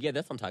 So yeah,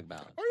 that's what I'm talking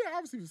about. Oh yeah,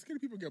 obviously skinny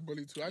people get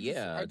bullied too. I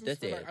just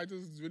feel like I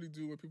just really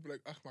do when people are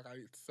like, oh my God,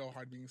 it's so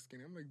hard being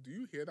skinny. I'm like, do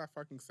you hear that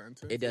fucking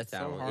sentence? It does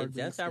sound so hard. It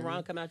does sound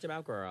wrong coming out your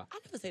mouth, girl. I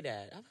never say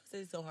that. I never say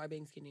it's so hard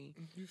being skinny.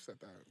 You said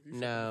that.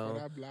 No.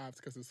 I've laughed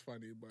because it's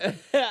funny, but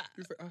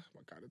you say, oh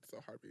my God, it's so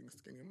hard being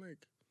skinny. I'm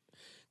like,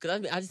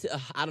 because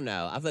I don't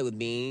know. I feel like with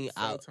me,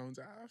 I feel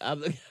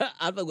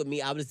like with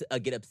me, I would just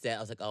get upset.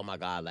 I was like, oh my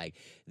God, like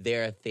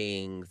there are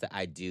things that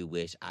I do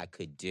wish I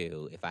could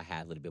do if I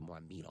had a little bit more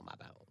meat on my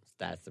bones.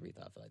 That's the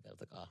reason I feel like that. I was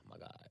like, oh my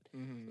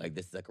God, like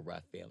this is like a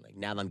rough feeling.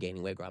 Now that I'm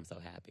gaining weight, girl, I'm so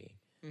happy.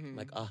 I'm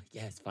like, oh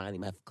yes, finally,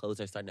 my clothes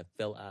are starting to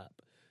fill up.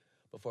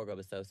 Before, girl, it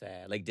was so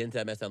sad. Like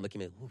Denzel messed up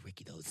looking at me, ooh,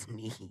 Ricky, those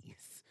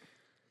knees,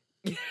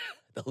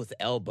 those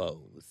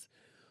elbows,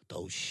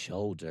 those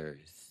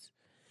shoulders.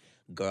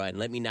 Girl, and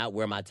let me not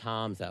wear my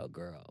Toms out,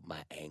 girl. My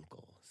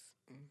ankles.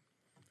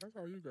 That's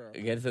how you, girl.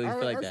 Yeah, so you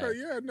feel like that. Say,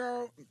 yeah,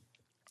 no.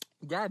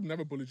 Girl, I've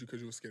never bullied you because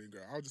you were skinny,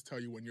 girl. I'll just tell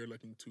you when you're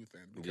looking too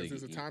thin. Because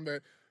there's a time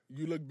that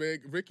you look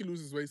big. Ricky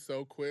loses weight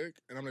so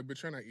quick, and I'm like,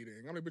 bitch, you're not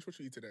eating. I'm like, bitch, what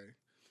you eat today?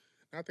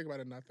 Now I think about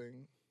it,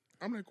 nothing.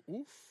 I'm like,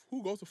 oof,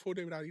 who goes a full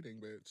day without eating,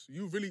 bitch?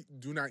 You really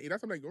do not eat.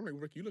 That's what I'm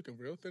like, Rick, you looking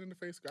real thin in the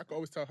face. I can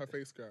always tell her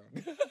face, girl.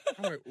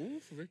 I'm like,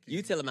 oof, Ricky.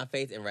 You telling my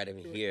face and right in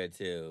here,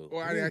 too.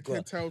 Or I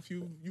can't tell if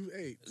you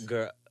ate.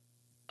 Girl.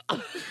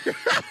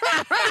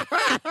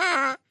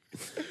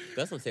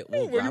 That's what I'm saying.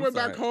 Ooh, when you went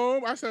back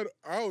home, I said,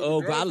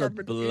 girl, I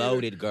look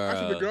bloated, girl. I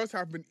said, the girls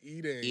have been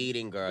eating.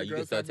 Eating, girl. You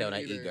can still tell when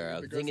I eat,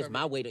 girl. The thing is,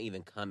 my weight don't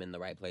even come in the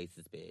right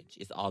places, bitch.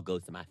 It all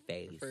goes to my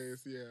face.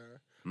 Yeah.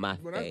 My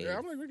face.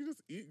 I'm like, Ricky,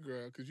 just eat,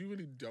 girl, because you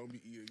really don't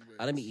be eating, bitch.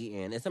 I don't be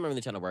eating. It's something I'm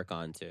really trying to work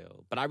on, too.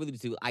 But I really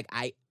do. Like,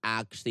 I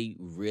actually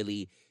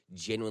really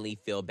genuinely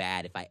feel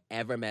bad if I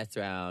ever mess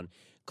around,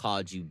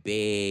 called you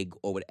big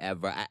or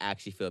whatever. I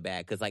actually feel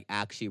bad because, like,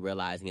 actually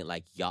realizing it,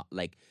 like, y'all,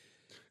 like,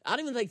 I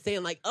don't even like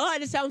saying like, oh, it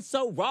just sounds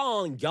so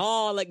wrong,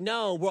 y'all. Like,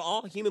 no, we're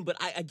all human, but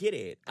I get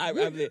it. I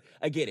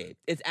get it.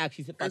 It's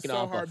actually fucking it's so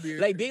awful. Hard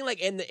being like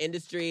in the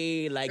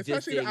industry, like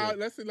especially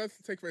let's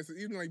take for instance,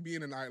 even like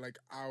being in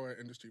our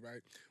industry,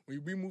 right?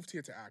 We moved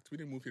here to act. We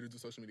didn't move here to do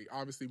social media.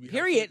 Obviously,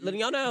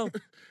 letting y'all know.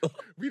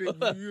 we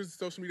use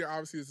social media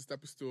obviously as a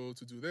stepping stool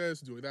to do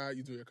this, do that.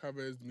 You do your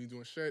covers, me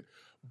doing shit,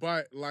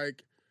 but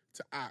like.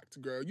 To act,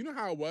 girl. You know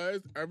how it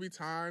was? Every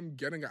time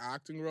getting an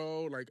acting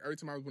role, like every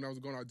time when I was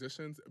going to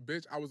auditions,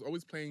 bitch, I was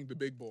always playing the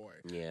big boy.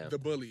 Yeah. The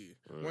bully.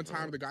 Mm-hmm. One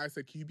time the guy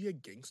said, can you be a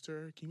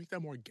gangster? Can you make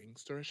that more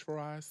gangsterish for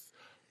us?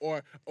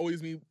 Or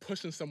always me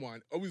pushing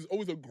someone.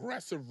 Always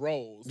aggressive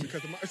roles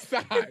because of my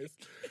size.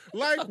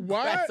 Like,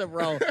 what? Aggressive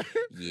role.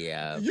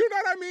 Yeah. You know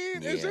what I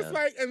mean? Yeah. It's just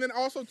like, and then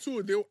also, too,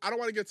 I don't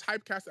want to get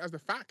typecasted as the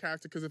fat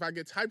character because if I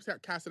get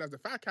typecasted as the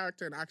fat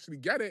character and actually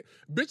get it,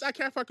 bitch, I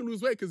can't fucking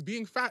lose weight because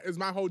being fat is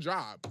my whole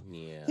job.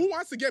 Yeah. Who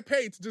wants to get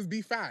paid to just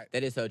be fat?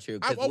 That is so true.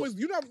 I've always,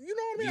 you know what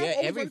I mean? Yeah,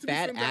 every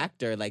fat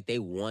actor, like, they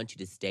want you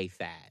to stay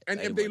fat.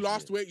 And if they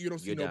lost weight, you don't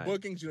see no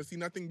bookings, you don't see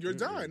nothing, you're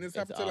done. It's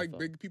happened to, like,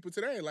 big people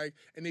today. Like,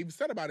 and they've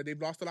said about it,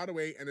 they've lost a lot of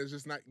weight and it's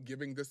just not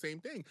giving the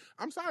same thing.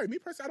 I'm sorry. Me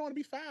personally, I don't want to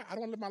be fat. I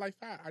don't want to live my life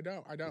fat. I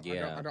don't.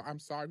 I'm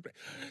sorry.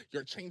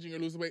 You're changing, you're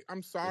losing weight.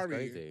 I'm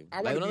sorry. It's crazy.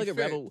 I want to be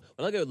fit. When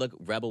I look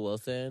at Rebel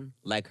Wilson,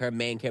 like her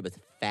main character was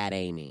Fat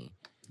Amy.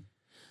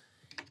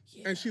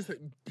 Yeah. And she's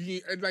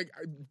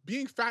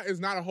being fat is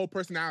not a whole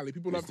personality.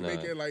 People love to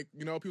make it like,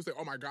 you know, people say,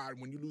 oh my God,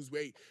 when you lose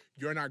weight,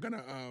 you're not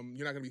gonna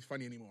be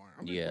funny anymore.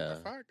 I'm like,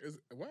 what the fuck?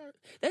 What?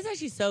 That's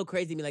actually so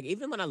crazy to me. Like,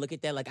 even when I look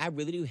at that, like, I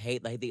really do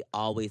hate, like, they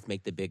always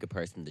make the bigger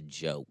person the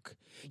joke.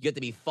 You have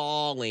to be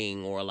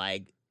falling or,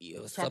 like,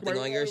 something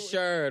on your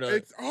shirt.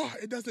 Or,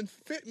 it doesn't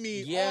fit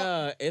me.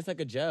 Yeah, it's like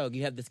a joke.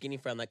 You have the skinny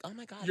friend, like, oh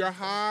my God. You're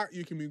hot,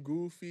 you can be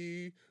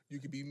goofy, you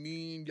can be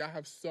mean. Y'all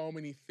have so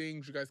many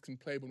things you guys can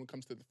play, but when it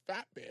comes to the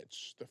fat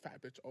bitch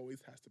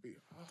always has to be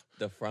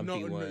the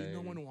frumpy one.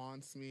 No one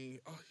wants me.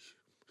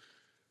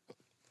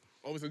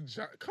 Always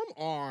come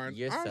on.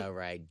 You're so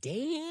right.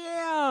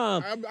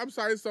 Damn. I'm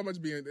sorry so much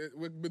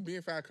with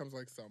being fat comes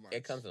like so much.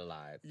 It comes a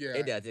lot. Yeah.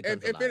 It does. It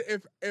comes a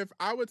lot. If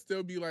I would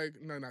still be like,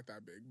 no, not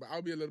that big, but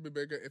I'll be a little bit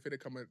bigger if it had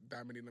come with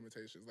that many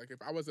limitations. Like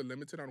if I wasn't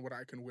limited on what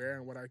I can wear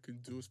and what I can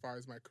do as far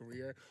as my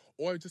career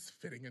or just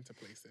fitting into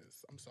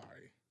places. I'm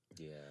sorry.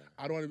 Yeah.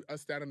 I don't want to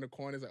stand in the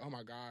corners like, oh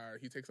my God,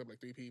 he takes up like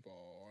 3 people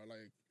or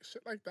like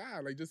shit like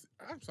that. Like just,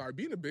 I'm sorry,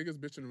 being the biggest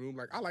bitch in the room,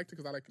 like I liked it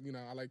because I like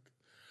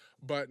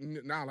but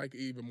now I like it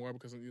even more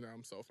because, you know,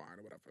 I'm so fine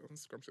or whatever. I'm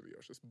scrumptious.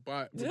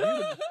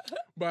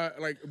 But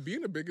like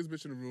being the biggest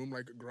bitch in the room,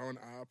 like growing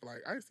up, like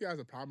I see it as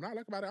a problem. Now I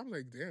look about it, I'm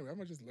like, damn,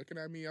 everyone's just looking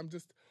at me. I'm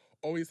just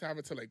always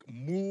having to like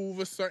move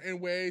a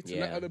certain way to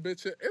let other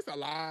bitches. It's a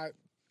lot.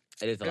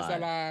 It is a lot. It's a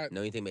lot.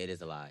 No, you think it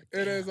is a lot.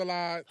 It is a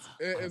lot.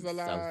 It is a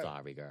lot. I'm so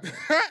sorry, girl.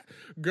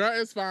 Girl,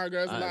 it's fine,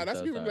 girl. It's a lot.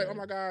 That's people be like, oh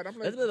my God. I'm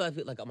like, that's what I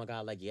feel like, oh my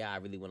God, like, yeah, I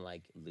really want to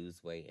like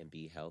lose weight and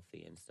be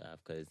healthy and stuff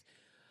because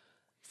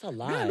it's a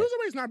lot. Yeah, losing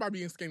weight is not about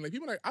being skinny. Like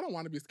people are like, I don't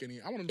want to be skinny.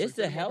 I want to. It's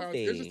a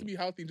healthy. It's just to be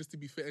healthy and just to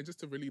be fit and just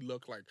to really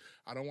look like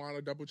I don't want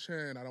a double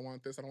chin. I don't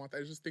want this. I don't want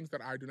that. It's just things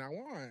that I do not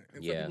want.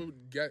 And some people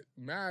get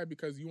mad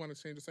because you want to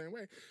change the same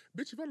way.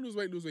 Bitch, if you want to lose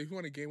weight, lose weight. If you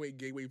want to gain weight,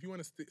 gain weight. If you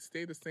want to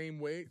stay the same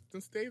weight,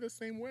 then stay the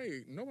same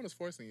way. No one is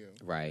forcing you.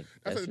 Right.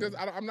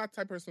 I'm not the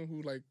type of person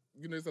who like,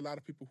 you know, there's a lot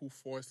of people who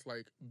force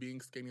like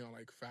being skinny on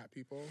like fat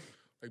people.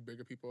 Like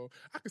bigger people.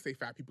 I can say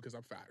fat people because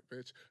I'm fat,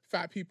 bitch.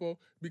 Fat people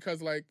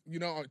because like, you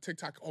know, on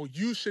TikTok, oh,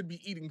 you should be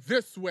eating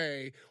this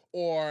way.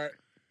 Or,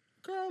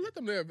 girl, let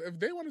them live. If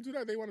they want to do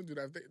that, they want to do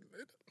that.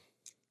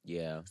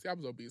 Yeah. See, I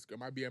was obese, girl.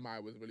 My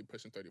BMI was really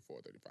pushing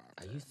 34, 35.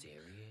 Are you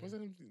serious? I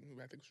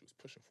think she was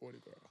pushing 40,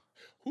 girl.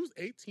 Who's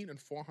 18 and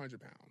 400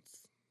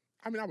 pounds?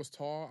 I mean, I was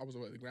tall.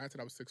 Granted,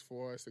 I was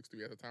 6'4",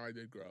 6'3" at the time I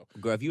did grow.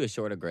 Girl, if you were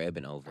shorter, girl, it'd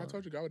been over. I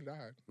told you, girl, I would have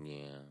died.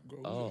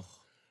 Yeah.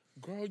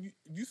 Girl,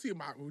 you see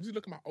when you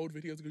look at my old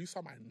videos, girl, you saw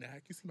my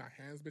neck, you see my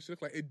hands, bitch. It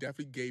looked like it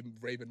definitely gave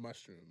Raven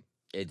mushroom.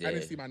 It did. I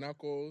didn't see my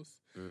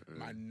knuckles. Mm-mm.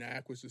 My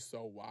neck was just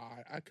so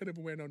wide. I couldn't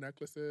even wear no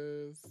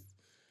necklaces.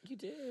 You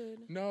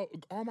did. No,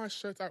 all my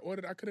shirts I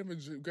ordered, I couldn't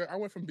even. Girl, I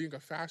went from being a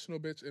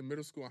fashionable bitch in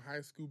middle school and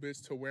high school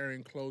bitch to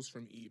wearing clothes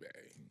from eBay.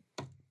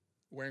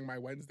 Wearing my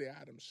Wednesday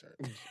Addams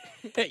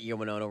shirt. Your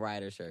Winona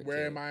Ryder shirt.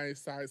 Wearing my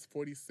size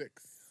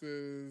 46.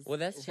 Lexus. Well,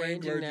 that's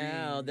Wrangler changing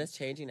now. jeans. That's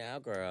changing now,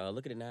 girl.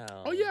 Look at it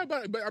now. Oh yeah,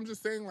 but I'm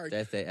just saying like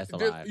That's it. That's a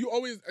there's, lot.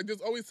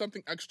 there's always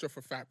something extra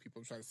for fat people.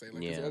 I'm trying to say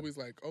like it's Yeah. always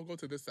like, oh, go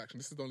to this section.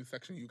 This is the only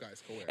section you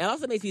guys go in. It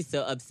also makes me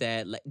so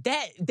upset. Like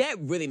that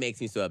really makes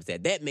me so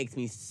upset. That makes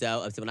me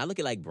so upset. When I look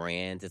at like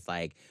brands, it's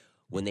like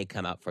when they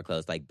come out for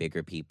clothes, like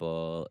bigger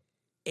people,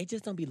 it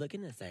just don't be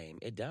looking the same.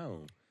 It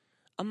don't.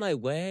 I'm like,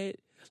 what?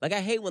 Like,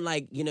 I hate when,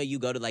 like, you know, you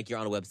go to, like, you're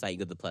on a website, you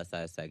go to the plus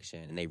size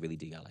section, and they really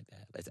do y'all like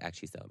that. It's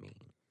actually so mean.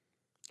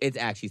 It's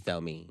actually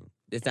so mean.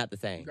 It's not the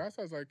same. That's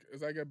why I was like,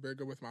 as I get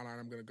bigger with my line,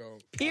 I'm gonna go.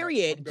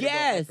 Period. I'm gonna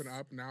Yes. Go up and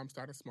up. Now I'm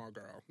starting small,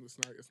 girl. It's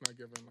not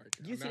giving like.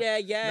 You now, see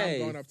that? Yes. Now I'm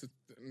going up to.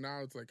 Now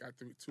it's like at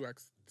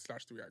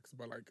 2x/3x,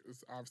 but like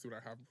it's obviously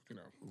what I have. You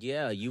know.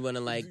 Yeah, you want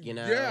to, like, you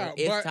know, Yeah,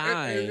 it's but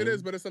time. it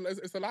is, but it's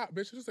a lot,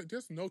 bitch. It's just like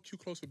there's no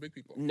cute clothes for big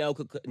people. No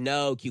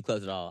cute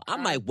clothes at all.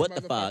 I'm like, what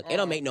the fuck? It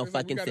don't make no it's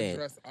like, fucking we gotta sense.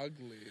 dress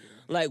ugly.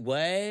 Like,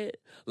 what?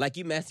 Like,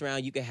 you mess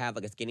around, you could have,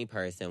 like, a skinny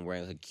person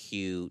wearing a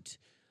cute,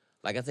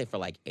 like, I say for,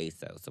 like,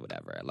 ASOS or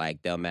whatever.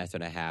 Like, they'll mess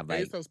around and have,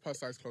 like... ASOS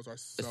plus-size clothes are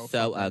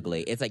so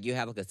ugly. It's like you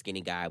have, like, a skinny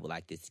guy with,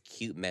 like, this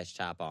cute mesh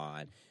top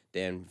on.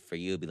 Then for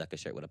you, it'd be, like, a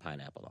shirt with a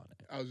pineapple on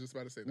it. I was just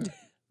about to say that.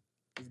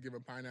 Just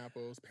giving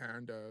pineapples,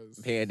 pandas.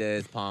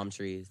 Pandas, palm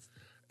trees.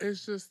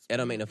 It's just... It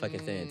don't make no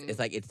fucking sense. It's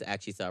like, it's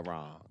actually so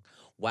wrong.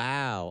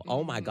 Wow.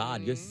 Oh, my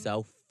God. You're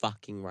so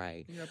fucking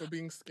right. Yeah, but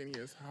being skinny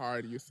is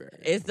hard, you say.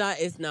 It's not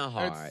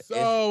hard. It's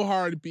so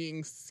hard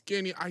being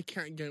skinny. I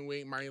can't gain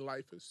weight. My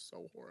life is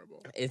so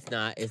horrible. It's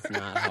not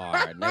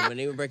hard. Like, when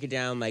you break it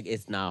down, like,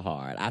 it's not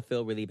hard. I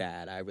feel really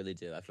bad. I really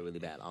do. I feel really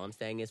bad. All I'm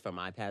saying is from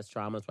my past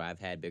traumas where I've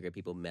had bigger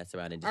people mess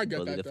around and just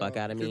bully the fuck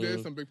out of me.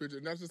 There's some big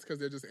pictures. That's just because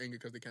they're just angry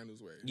because they can't lose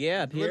weight.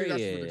 Yeah, period.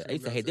 I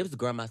used to hate. It. There was a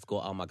girl in my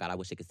school. Oh my God, I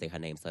wish I could say her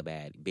name so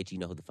bad. Bitch, you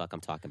know who the fuck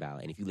I'm talking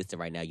about. And if you listen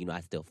right now, you know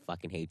I still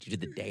fucking hate you to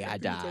the day I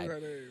die.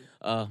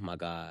 Oh my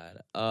God.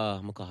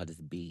 I'm gonna call her this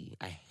B.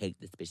 I hate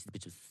this bitch. This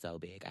bitch was so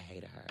big. I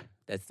hated her.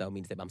 That's so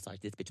mean to say, but I'm sorry.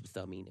 This bitch was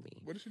so mean to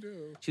me. What did she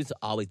do? She used to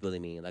always bully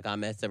me. Like, I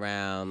mess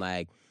around,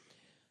 like,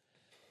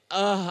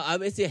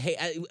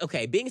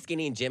 okay, being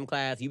skinny in gym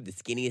class, you the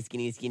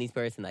skinniest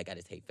person, like, I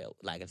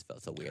just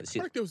felt so weird. I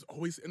feel like there was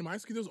always, in my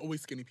school, there was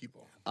always skinny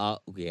people.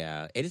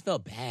 Yeah. It just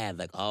felt bad.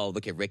 Like, oh,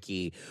 look at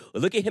Ricky.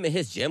 Look at him in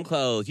his gym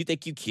clothes. You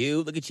think you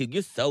cute? Look at you.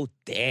 You're so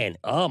thin.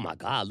 Oh, my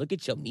God. Look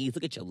at your knees.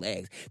 Look at your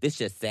legs. This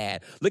just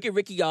sad. Look at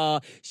Ricky,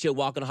 y'all. She'll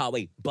walk in the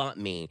hallway, bump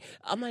me.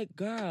 I'm like,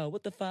 girl,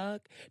 what the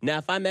fuck? Now,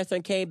 if I messed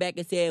and came back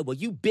and said, well,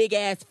 you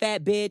big-ass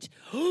fat bitch.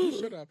 You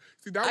should have.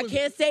 See, I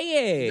can't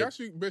say it.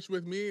 Actually, bitch,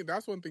 with me,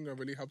 that's one thing that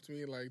really helped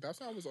me. Like, that's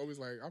why I was always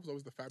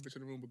the fat bitch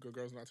in the room with good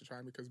girls not to try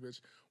me because, bitch,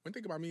 one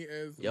thing about me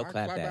is yo, my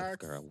clapbacks,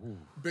 girl. Ooh.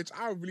 Bitch,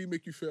 I really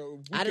make you feel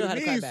weak. I don't know how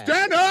to clap back.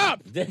 Stand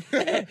up!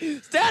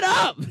 Stand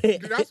up!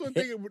 That's one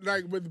thing,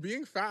 like, with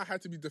being fat, I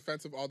had to be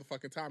defensive all the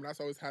fucking time. That's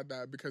always had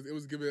that because I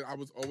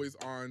was always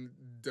on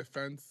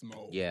defense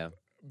mode. Yeah.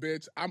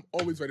 Bitch, I'm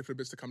always ready for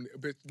the bitch to come.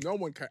 Bitch, no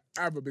one can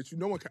ever see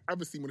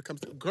me when it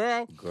comes to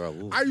girl.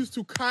 Ooh. I used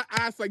to cut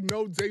ass like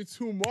no day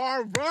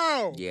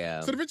tomorrow.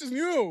 Yeah. So the bitches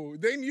knew.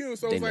 They knew.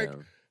 So it's like,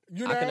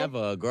 you know. I can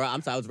never, girl.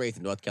 I was raised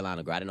in North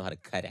Carolina, girl. I didn't know how to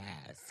cut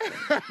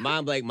ass. My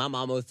mom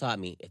always taught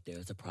me, if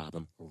there's a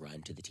problem,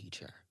 run to the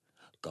teacher.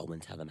 Go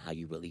and tell them how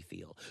you really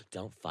feel.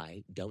 Don't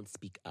fight. Don't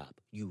speak up.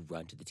 You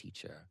run to the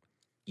teacher.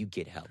 You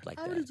get help like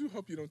that. I really do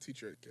hope you don't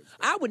teach your kids.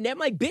 I would never,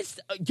 like, bitch,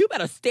 you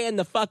better stand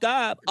the fuck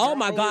up. Oh,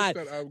 my God.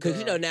 Because,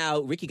 you know, now,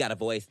 Ricky got a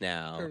voice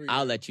now. Period.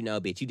 I'll let you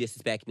know, bitch. You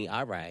disrespect me.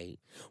 All right.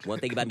 One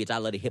thing about me, bitch, I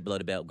love to hit below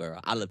the belt,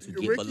 girl. I love to get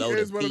Ricky below the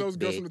feet, is one of those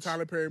girls bitch. from the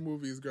Tyler Perry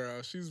movies,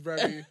 girl. She's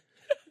very,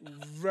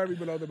 very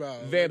below the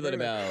belt. Very below the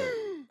belt.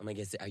 I'm like,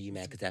 are you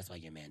mad? Because that's why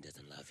your man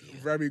doesn't love you.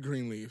 Very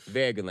Greenleaf.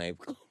 Very Greenleaf.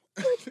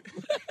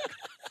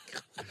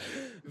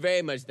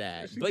 Very much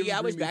that. But yeah,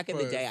 I wish back in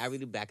the day, I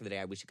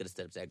wish she could have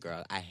stood up to that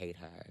girl. I hate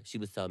her. She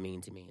was so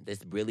mean to me. This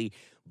really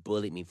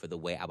bullied me for the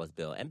way I was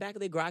built. And back in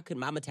the day, girl,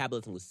 my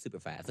metabolism was super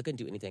fast. I couldn't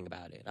do anything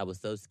about it. I was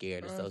so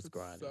scared and so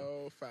scrawny.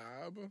 So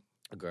fab.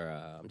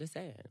 Girl, I'm just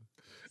saying.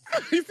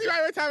 You see,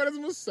 my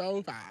metabolism was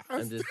so fast.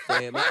 I'm just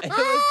saying. I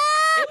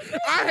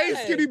hate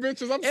skinny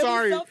bitches. I'm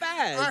sorry. It was so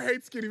fast. I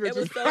hate skinny bitches. It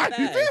was so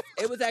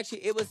fast.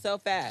 It was so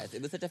fast.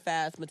 It was such a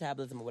fast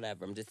metabolism or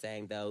whatever. I'm just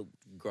saying, though,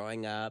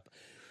 growing up,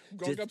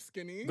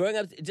 skinny. But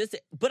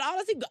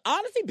honestly,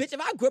 bitch,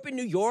 if I grew up in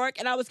New York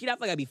and I was skinny, I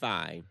feel like I'd be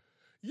fine.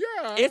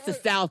 Yeah. It's the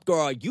South,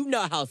 girl. You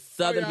know how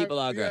Southern people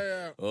are, girl.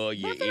 Yeah. Oh,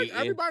 yeah. I feel like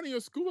everybody in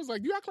your school was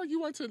like, you act like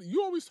you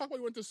always talk about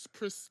you went to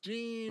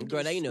pristine.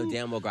 Girl, now you know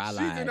damn well, girl, I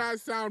lied. She did not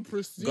sound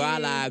pristine. Girl, I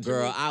lied,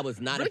 girl. I was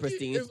not in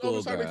pristine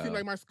school, girl. I feel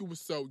like my school was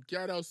so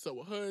ghetto,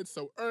 so hood,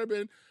 so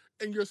urban.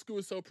 And your school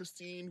is so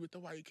pristine with the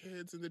white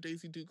kids and the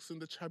Daisy Dukes and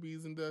the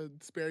Chubbies and the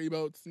Sperry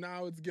Boats.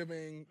 Now it's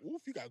giving,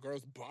 oof, you got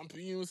girls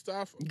bumping you and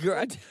stuff.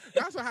 Girl.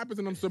 That's what happens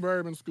in them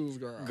suburban schools,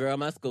 girl. Girl,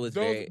 my school is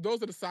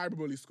those are the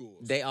cyberbully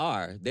schools. They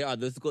are.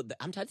 The school.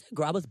 I'm trying to say,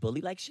 girl, I was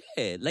bullied like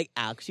shit. Like,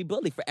 actually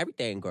bullied for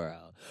everything,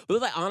 girl. But it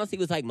was like, honestly, it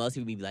was like most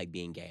people be like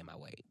being gay in my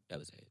weight. That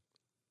was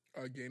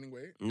it. Gaining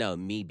weight? No,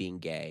 me being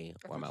gay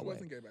or my weight. I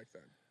wasn't gay back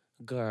then.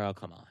 Girl,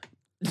 come on.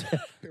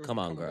 Come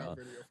on, girl.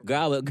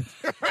 Girl,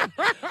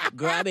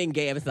 I've been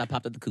gay ever since I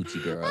popped up the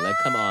coochie, girl. Like,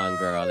 come on,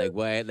 girl. Like,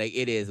 what? Like,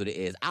 it is what it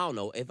is. I don't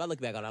know. If I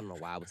look back on it, I don't know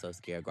why I was so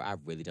scared, girl. I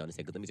really don't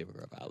understand. Because let me tell you,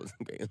 girl, if I was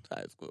gay in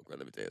high school, girl,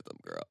 let me tell you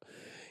something, girl.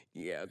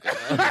 Yeah, girl.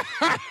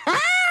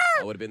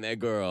 I would have been that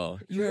girl.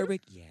 You heard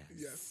Rick?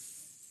 Yes.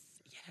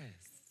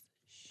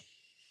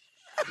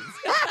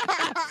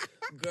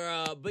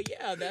 Girl, but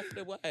yeah, that's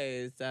what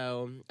it was.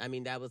 So, I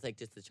mean, that was like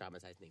just the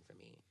traumatized thing for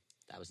me.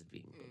 That was just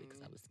being bullied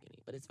because I was skinny.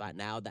 But it's fine.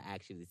 Now that I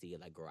actually see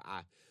it, like, girl,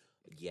 I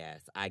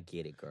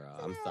get it, girl.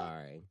 I'm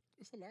sorry.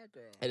 It's a lot,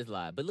 girl. It is a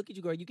lot. But look at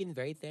you, girl. You're getting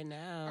very thin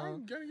now.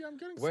 I'm getting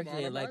working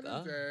smaller like, by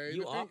the day.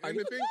 You are.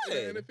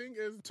 And the thing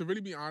is, to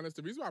really be honest,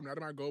 the reason why I'm not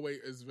in my goal weight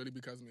is really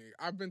because of me.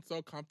 I've been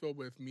so comfortable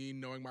with me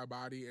knowing my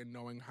body and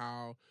knowing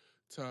how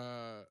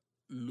to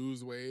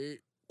lose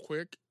weight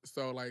quick.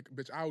 So, like,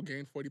 bitch, I'll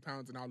gain 40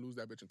 pounds and I'll lose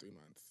that bitch in 3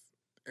 months.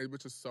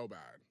 Which is so bad.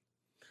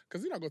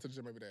 Because, I go to the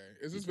gym every day.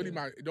 It's just really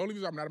the only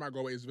reason I'm not in my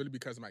goal weight is really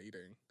because of my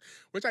eating.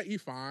 Which I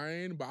eat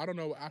fine, but I don't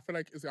know. I feel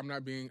like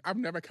I've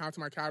never counted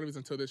my calories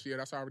until this year.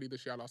 That's already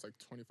this year I lost like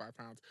 25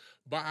 pounds.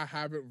 But I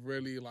haven't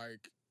really,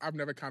 I've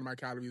never counted my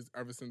calories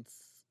ever since.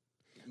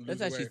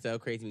 That's actually so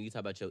crazy when you talk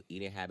about your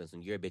eating habits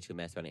when you're a bitch who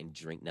mess around and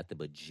drink nothing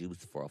but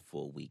juice for a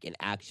full week and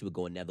actually would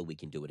go another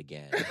week and do it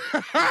again.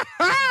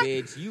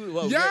 Bitch,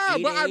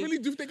 but I really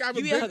do think I have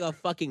you eat like a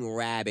fucking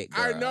rabbit,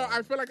 girl. I know.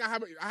 I feel like I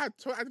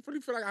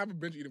really feel like I have a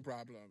binge eating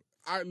problem.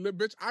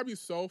 Bitch, I be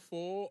so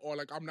full or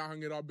like I'm not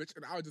hungry at all, bitch,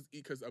 and I'll just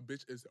eat because a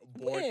bitch is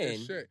bored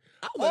as shit.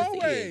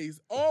 Always.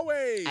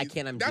 I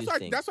can't. I'm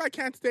juicing. That's why I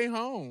can't stay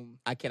home.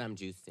 I'm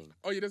juicing.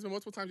 Oh yeah, there's been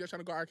multiple times you're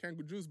trying to go. I can't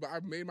go juice, but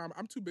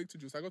I'm too big to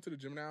juice. I go to the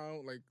gym now.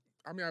 Like,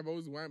 I mean, I've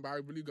always went, but I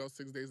really go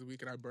 6 days a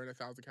week, and I burn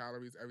 1,000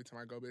 calories every time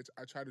I go, bitch.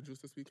 I tried to juice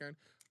this weekend.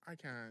 I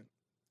can't.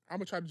 I'm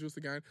gonna try to juice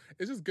again.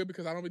 It's just good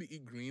because I don't really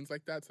eat greens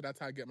like that, so that's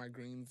how I get my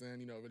greens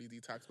in, really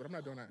detox. But I'm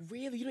not doing that.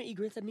 Really? You don't eat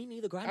greens? Me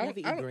neither, girl. I never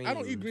eat greens. I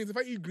don't eat greens. If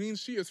I eat greens,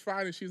 she is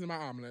fried and she's in my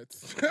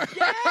omelets.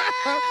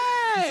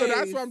 Yes! So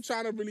that's why I'm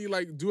trying to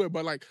really do it.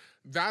 But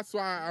that's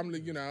why I'm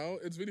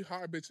it's really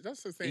hard, bitch.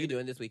 That's the same. Are you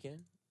doing this weekend?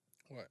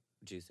 What?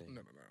 Juicing.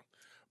 No.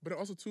 But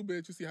also too,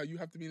 bitch, you see how you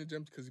have to be in the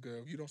gym because, girl,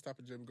 if you don't stop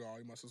at the gym, girl,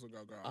 your muscles will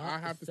go, girl. I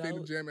have to stay in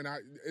the gym, and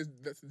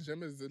the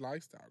gym is the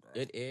lifestyle, girl.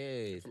 It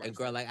is. And,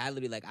 girl, I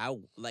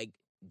literally,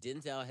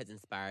 Denzel has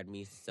inspired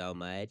me so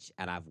much,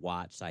 and I've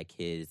watched,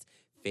 his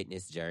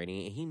fitness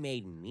journey, and he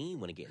made me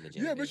want to get in the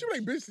gym. Yeah, but you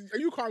like, bitch,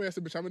 you call me, I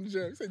said, bitch, I'm in the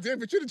gym. You said, damn,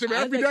 bitch, you're in the gym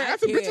every day. I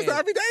said, bitch, it's an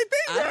everyday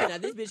thing, girl. I said, now,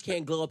 this bitch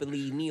can't glow up and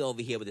leave me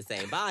over here with the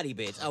same body,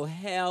 bitch. Oh,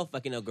 hell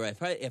fucking no, girl.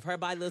 If her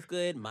body looks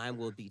good, mine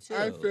will be, too.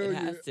 I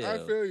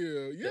feel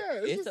you.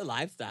 Yeah. It's a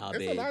lifestyle,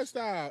 bitch. It's a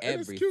lifestyle.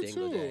 Every cute,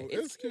 single too. day.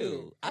 It's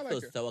cute. I feel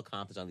so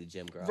accomplished on the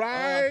gym, girl.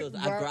 Right. Girl,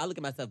 I look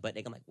at myself butt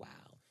naked, I'm like, wow.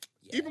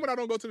 Yeah. Even when I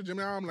don't go to the gym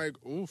now, I'm like,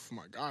 oof,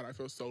 my God, I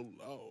feel so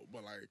low.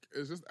 But,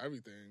 it's just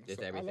everything. It's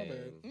so everything. I love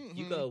it. Mm-hmm.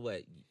 You go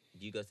what?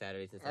 You go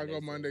Saturdays and Sundays? I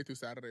go Monday through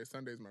Saturday.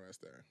 Sunday's my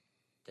rest day.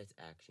 That's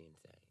actually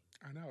insane.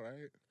 I know,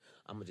 right?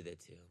 I'm going to do that,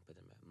 too. But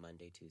then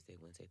Monday, Tuesday,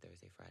 Wednesday,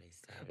 Thursday, Friday,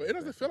 Saturday. But it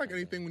doesn't feel like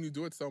anything when you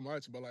do it so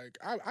much. But,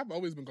 I've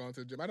always been going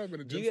to the gym. I've never been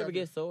to the gym. Do you ever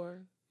get sore?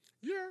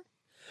 Yeah.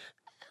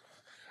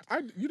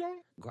 You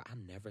don't? Girl,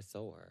 I'm never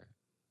sore.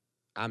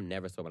 I'm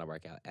never sore when I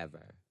work out,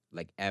 ever.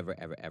 Ever,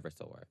 ever, ever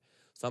sore.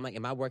 So I'm like,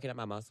 am I working out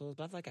my muscles?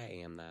 But I feel like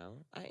I am now.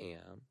 I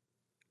am.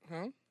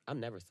 Huh?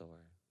 I'm never sore.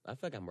 I feel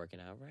like I'm working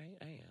out, right?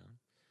 I am.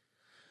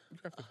 You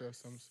have to feel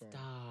some sore.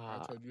 Stop.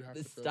 I told you have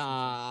to feel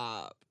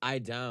Stop. I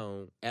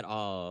don't at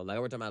all. I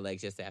worked on my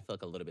legs yesterday. I feel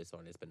like a little bit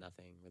soreness, but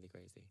nothing really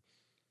crazy.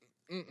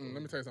 Let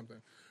me tell you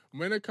something.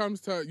 When it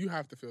comes to, you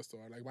have to feel sore.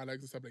 My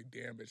legs and stuff,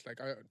 damn, bitch.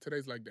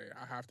 Today's leg day.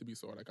 I have to be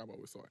sore. I'm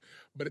always sore.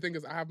 But the thing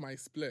is, I have my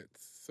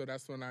splits. So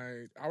that's when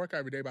I work out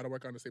every day, but I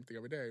work on the same thing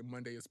every day.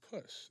 Monday is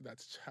push.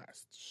 That's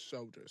chest,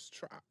 shoulders,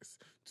 triceps.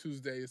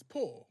 Tuesday is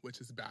pull,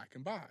 which is back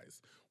and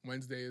buys.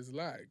 Wednesday is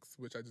legs,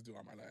 which I just do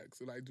on my legs.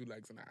 So I do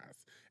legs and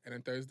ass. And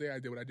then Thursday, I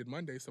did what I did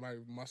Monday, so my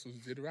muscles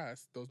did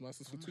rest. Those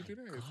muscles for 2-3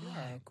 days.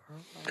 Yeah. Girl.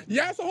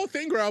 Yeah, it's a whole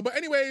thing, girl. But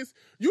anyways,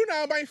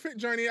 my fit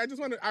journey, I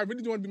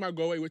really do want to be my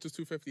goal weight, which is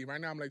 250. Right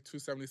now, I'm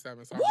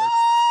 277. So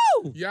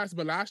Woo! Yes,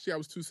 but last year I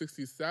was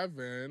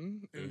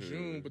 267 in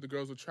June, but the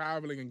girls were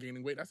traveling and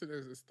gaining weight. It's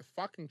the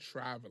fucking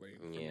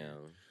traveling. Yeah.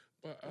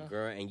 But,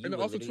 girl, and then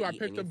also, too, I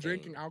picked up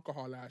drinking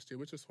alcohol last year,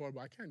 which is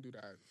horrible. I can't do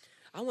that.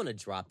 I want to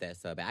drop that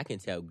so bad. I can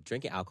tell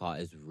drinking alcohol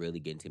is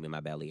really getting to me in my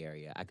belly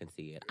area. I can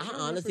see it. I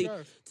honestly,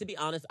 to be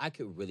honest, I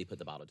could really put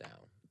the bottle down.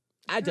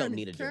 I don't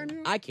need a drink.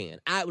 I can.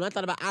 When I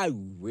thought about it, I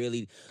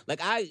really,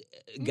 I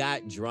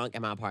got drunk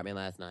at my apartment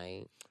last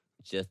night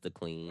just to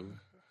clean.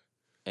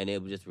 And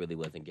it just really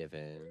wasn't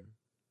given.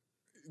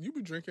 You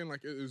be drinking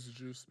like it is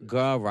juice. Bitch.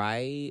 Girl,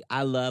 right?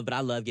 I love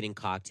getting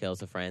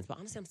cocktails with friends. But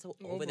honestly, I'm so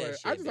over that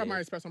shit. I just have my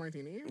espresso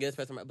martini. Yeah,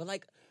 espresso martini. But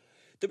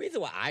The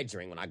reason why I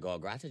drink when I go out,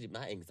 girl, I tell you,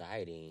 my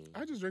anxiety.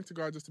 I just drink to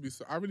go out just to be.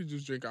 I really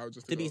just drink out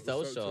just to be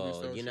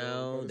social. You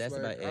know, that's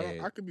like, about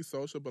it. I could be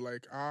social, but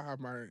like I'll have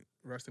my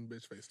resting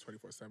bitch face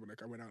 24/7.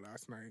 Like I went out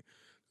last night.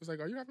 It was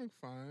like, "Are you having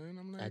fun?"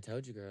 I'm like, I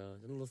told you, girl,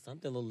 a little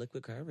something, a little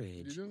liquid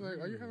courage. You're just like,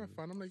 "Are you having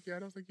fun?" I'm like, "Yeah."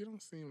 I was like, "You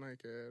don't seem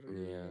like it."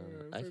 Yeah,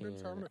 I like,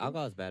 can't.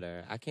 Alcohol's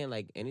better. I can't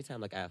like anytime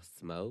like I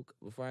smoke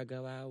before I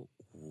go out.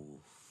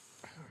 Oof.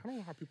 I don't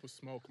know how people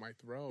smoke. My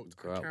throat.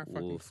 Girl, I can't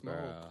fucking smoke.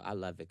 Girl. I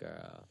love it,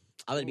 girl.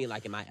 I want to be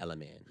like in my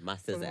element, my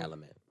scissor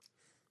element.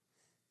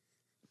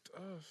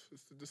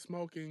 The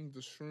smoking,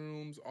 the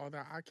shrooms, all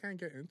that. I can't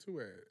get into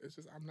it. It's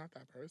just I'm not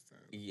that person.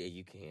 Yeah,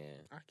 you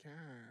can. I can.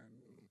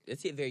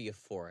 It's very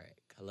euphoric.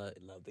 I love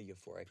the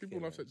euphoric. People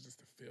love it just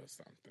to feel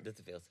something. Just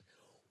to feel something.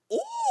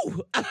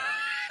 Ooh!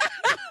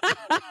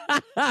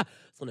 I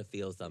just want to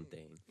feel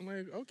something. I'm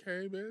like,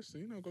 okay, bitch.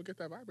 You know, go get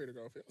that vibrator,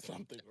 girl. Feel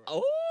something. Right?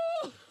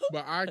 Oh!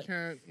 But I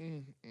can't.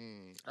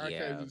 I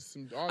can't do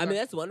some. I mean,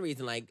 that's one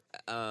reason. Like,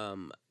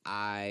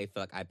 I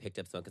feel like I picked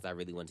up some because I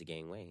really wanted to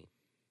gain weight.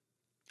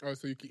 Oh,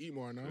 so you can eat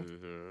more, no?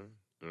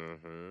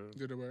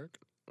 Did it work?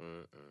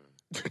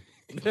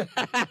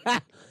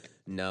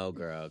 No,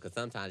 girl. Because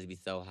sometimes you be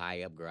so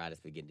high up, girl, I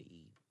just begin to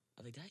eat.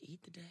 I was like, did I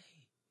eat today?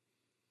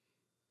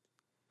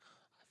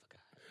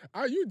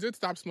 You did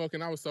stop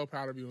smoking. I was so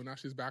proud of you. And now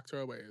she's back to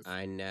her ways.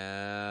 I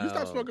know. You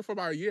stopped smoking for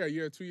about a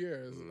year, 2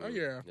 years. Oh,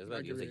 yeah. It was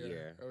like a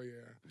year. Oh, yeah.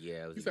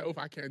 Yeah. You said,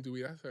 I can't do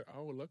it. I said,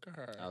 oh, look at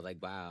her. I was like,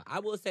 wow. I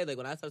will say, like,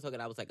 when I started smoking,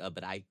 I was like,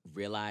 but I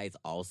realized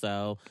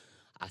also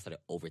I started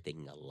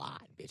overthinking a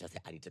lot, bitch. I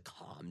said, I need to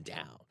calm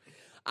down.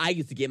 I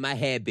used to get my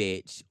head,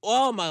 bitch.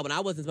 Oh, my. When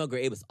I wasn't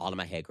smoking, it was all in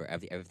my head, girl.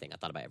 Everything. I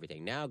thought about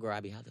everything. Now, girl, I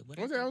be like, what?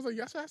 One day I was like,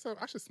 yes, I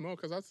should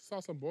smoke because I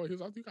saw some boy. He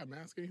was like, you got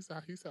masking. He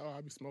said, oh,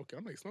 I be smoking.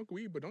 I'm like, smoke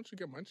weed, but don't you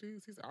get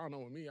munchies? He said, I don't know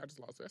with me. I just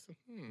lost weight. I said,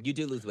 You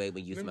do lose weight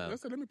when you smoke. I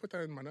said, let me put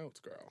that in my notes,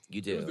 girl.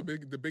 You do.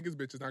 The biggest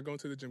bitch is not going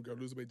to the gym, girl.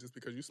 Lose weight just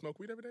because you smoke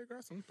weed every day,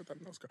 girl. So let me put that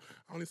in notes, girl.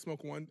 I only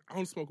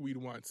smoke weed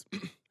once.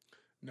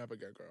 Never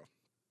again, girl.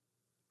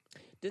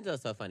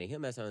 Denzel's so funny. He'll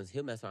mess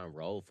around,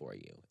 roll for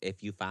you.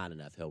 If you find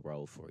enough, he'll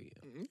roll for you.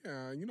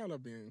 Yeah, you know I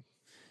love being.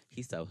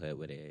 He's so hood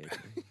with it.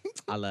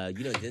 I love,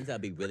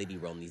 Denzel be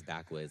rolling these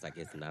backwards like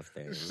it's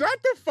nothing.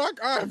 Shut the fuck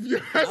up.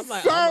 You're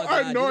like, so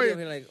annoying.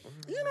 Like,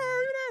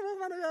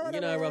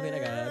 roll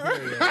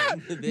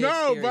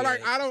No, but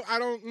like I don't.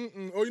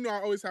 Oh,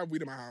 I always have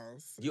weed in my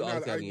house. You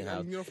always have weed in your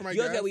house. For my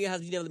you always have weed in your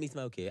house. You never let me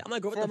smoke it. I'm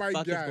like, girl, what the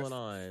fuck is going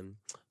on?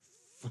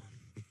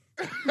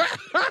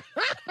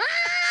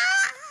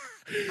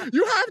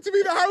 You have to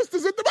be the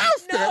hostess with the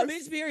mouth. No,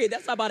 bitch, period.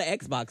 That's why I bought an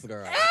Xbox,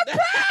 girl.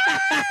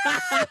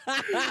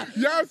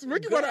 Yes,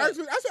 Ricky bought an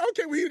Xbox. I said,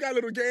 okay, we got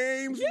little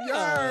games. Yeah,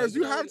 yes,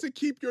 you have to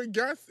keep your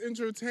guests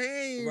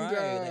entertained.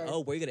 Right.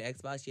 Like, where you get an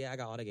Xbox? Yeah, I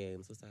got all the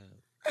games. What's up?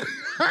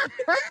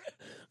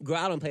 Girl,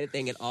 I don't play the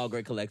thing at all.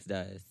 Great Collects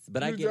does,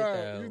 but I get it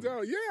though. You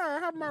don't. Yeah, I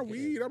have my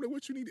weed. I'm like,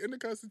 what you need?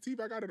 Indica,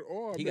 sativa. I got it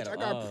all. Bitch, I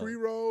got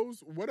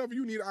pre-rolls. Whatever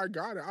you need, I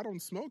got it. I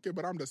don't smoke it,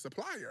 but I'm the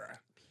supplier.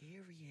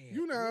 Period.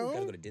 You know. You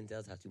gotta go to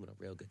Denzel's house. You want a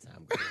real good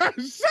time, girl.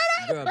 Shut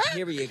up. Girl,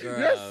 period, girl.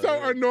 You're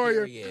so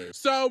annoying. Period.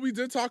 So we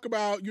did talk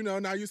about,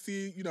 now you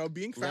see,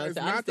 being fat is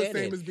not the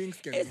same as being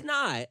skinny. It's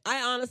not.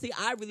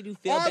 I really do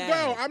feel bad.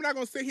 Although, I'm not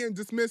going to sit here and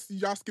dismiss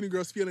y'all skinny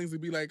girls' feelings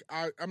and be like,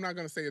 I'm not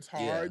going to say it's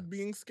hard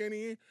being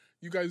skinny.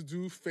 You guys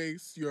do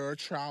face your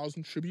trials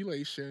and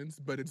tribulations,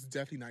 but it's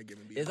definitely not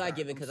given. It's not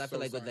given because I feel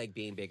like with like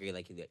being bigger,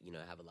 like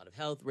have a lot of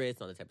health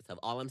risks, all that type of stuff.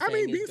 All I'm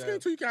saying is, being skinny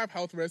too, you can have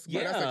health risks.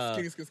 But that's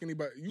like skinny.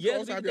 But you can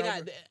also have your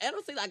health risks. I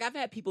don't say like I've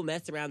had people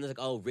mess around. They're like,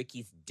 oh,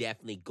 Ricky's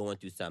definitely going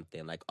through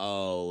something. Like,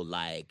 oh,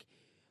 like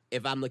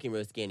if I'm looking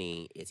real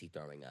skinny, is he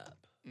throwing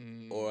up?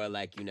 Or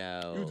like you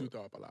do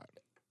throw up a lot.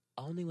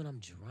 Only when I'm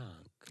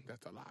drunk.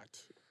 That's a lot.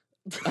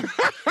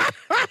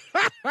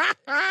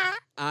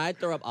 I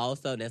throw up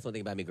also. And that's one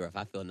thing about me, girl. If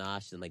I feel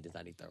nauseous, I'm like, this,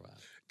 I need to throw up.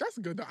 That's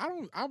good though.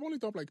 I've only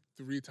thrown up like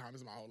 3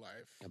 times in my whole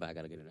life. But I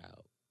gotta get it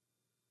out.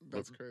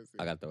 That's crazy.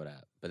 I gotta throw it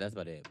out. But that's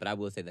about it. But I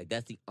will say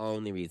that's the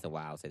only reason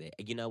why I'll say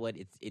that. You know what?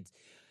 It's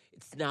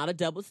not a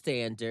double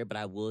standard, but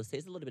I will say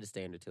it's a little bit of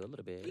standard too. A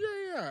little bit.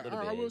 Yeah.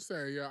 I will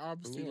say,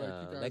 obviously, like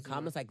you guys. Like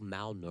comments like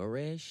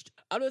malnourished.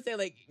 I'm gonna say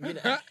like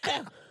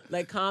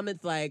like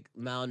comments like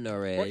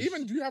malnourished. Or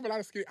even do you have a lot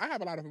of skinny? I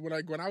have a lot of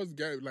like when I was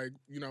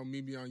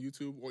me being on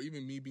YouTube or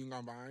even me being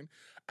on Vine,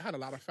 I had a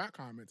lot of fat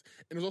comments,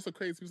 and it was also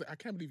crazy. People was like, I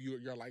can't believe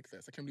you're like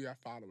this. I can't believe you have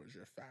followers.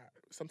 You're fat.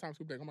 Sometimes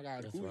people like, oh my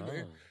god, that's who wrong.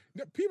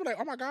 They? People like,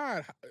 oh my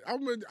god.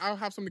 I'll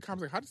have so many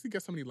comments like, how does he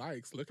get so many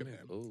likes? Look at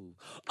him. Ooh.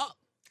 Oh.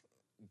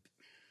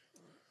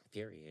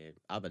 Period.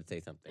 I'm about to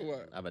say something.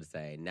 What? I'm about to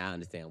say, now I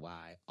understand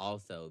why.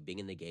 Also, being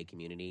in the gay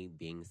community,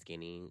 being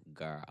skinny,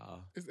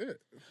 girl. Is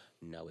it?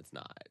 No, it's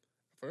not.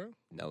 For real?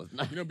 No, it's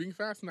not. Being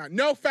fat's not.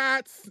 No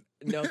fats!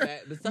 No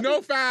fat.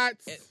 No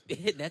fats!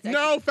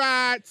 No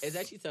fats! It's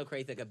actually so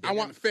crazy. Like I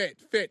want fit.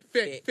 They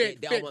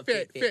don't want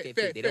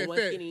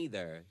skinny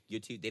either. You're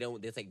too,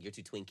 it's like you're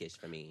too twinkish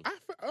for me. I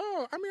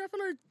feel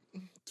like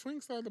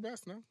twinks are the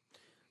best, no?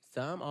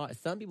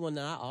 Some people,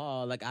 not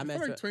all. Like I feel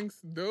like twinks,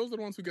 those are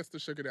the ones who gets the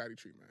sugar daddy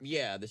treatment.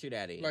 Yeah, the sugar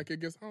daddy. Like it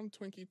gets,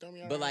 Twinkie, throw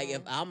me out. But like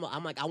if I'm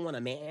like, I want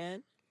a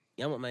man.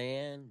 Yeah, I want my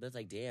man. But it's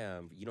like,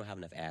 damn, you don't have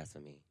enough ass for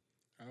me.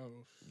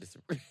 Oh, It's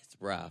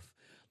rough.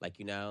 Like,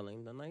 like,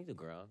 I'm like, the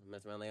girl.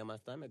 Mess around, lay on my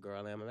stomach,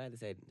 girl. Lay on my back. They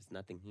say, there's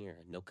nothing here.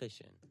 No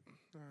cushion.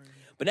 Right.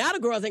 But now the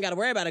girls ain't got to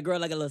worry about a girl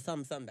like a little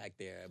something back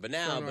there. But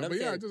now,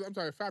 I'm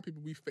sorry, fat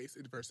people, we face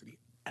adversity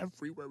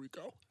everywhere we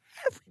go.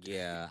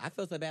 Yeah, I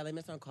feel so bad. Like,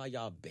 Mr. Call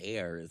y'all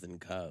bears and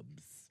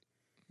cubs.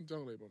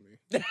 Don't label me.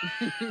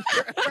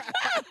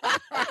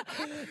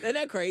 Isn't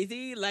that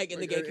crazy? Like in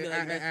the gay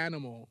community, an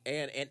animal.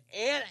 An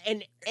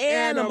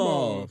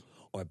animal.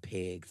 Or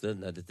pigs. No,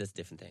 that's a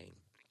different thing.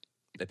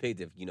 The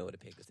pig, you know what a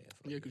pig stands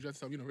for. Yeah, because you have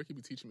to tell, Ricky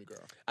be teaching me,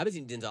 girl. I've been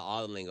teaching Denzel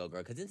all the lingo,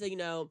 girl. Because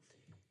Denzel,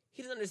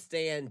 he doesn't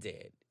understand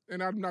it.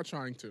 And I'm not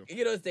trying to.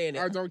 You don't understand it.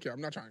 I don't care.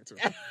 I'm not trying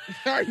to.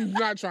 I'm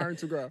not trying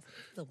to, girl.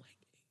 The white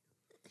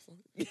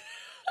gay.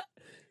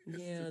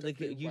 Yeah, the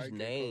huge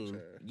name.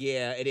 Culture.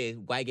 Yeah, it is.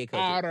 White gay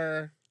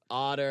culture.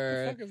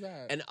 Otter. What the fuck is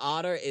that? An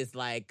otter is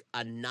like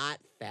a not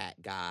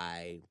fat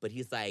guy, but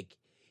he's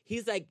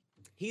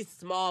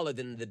smaller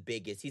than the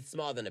biggest. He's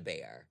smaller than a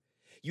bear.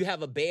 You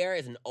have a bear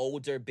is an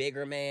older,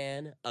 bigger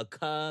man. A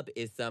cub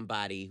is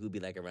somebody who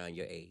be like around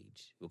your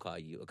age. We'll call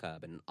you a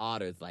cub. And an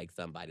otter is like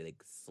somebody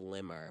like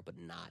slimmer but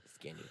not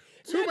skinny.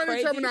 Too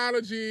many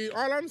terminology.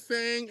 All I'm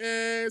saying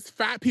is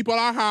fat people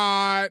are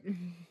hot.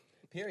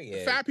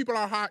 Period. Fat people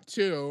are hot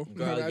too.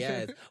 Girl,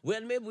 yes.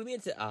 Well, me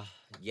and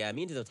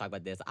Denzel talk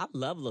about this. I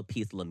love a little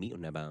piece of meat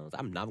on their bones.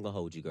 I'm not gonna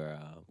hold you,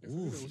 girl.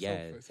 Ooh,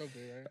 yes. So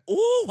good, right?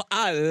 Ooh,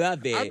 I love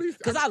it.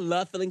 Because I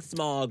love feeling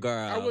small,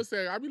 girl. I would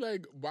say, I'd be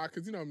like, why?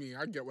 Because you know me,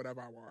 I get whatever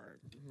I want.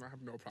 I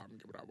have no problem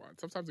getting what I want.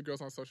 Sometimes the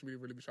girls on social media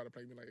really be trying to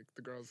play me like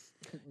the girls,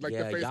 like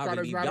the face card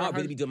is not. Y'all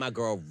really be doing my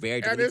girl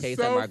very different. And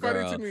it's so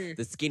funny to me.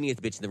 The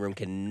skinniest bitch in the room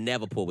can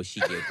never pull what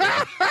she gets.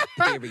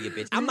 Period,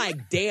 bitch. I'm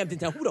like, damn,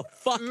 Denzel, who the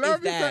fuck is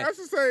that? That's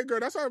the same, girl.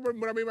 That's why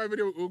when I made my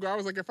video with Ugo, I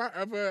was like, if I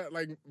ever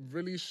like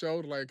really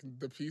showed like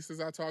the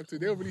pieces I talk to,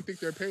 they'll really think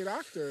they're paid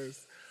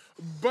actors.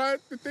 But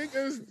the thing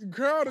is,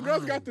 girl, the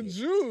girls got the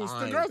juice.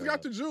 The girls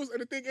got the juice.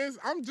 And the thing is,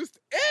 I'm just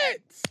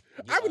it.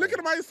 Yeah. I be looking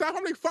at myself,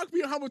 I'm like, fuck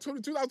me, I'm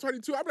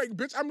 2022. I'm like,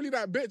 bitch, I'm really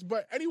that bitch.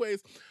 But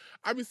anyways,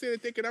 I be sitting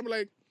thinking, I'm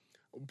like,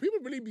 people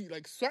really be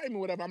like sweating me,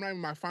 whatever. I'm not in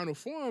my final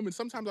form. And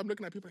sometimes I'm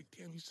looking at people like,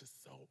 damn, he's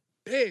just so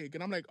big.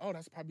 And I'm like, oh,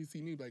 that's probably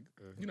see me. Like,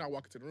 I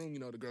walk into the room,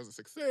 the girls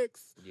are 6'6".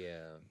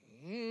 Yeah.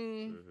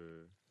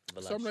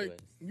 So I'm like,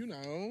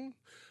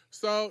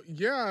 So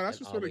yeah, that's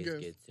just what it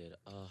gets it.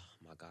 Oh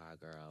my God,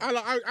 girl.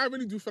 I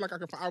really do feel like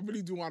I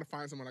really do want to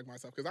find someone like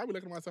myself because I be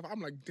looking at myself.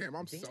 I'm like, damn,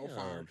 I'm so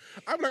fine.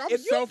 I'm like,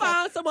 if you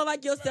find someone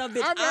like yourself,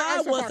 bitch,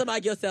 I want somebody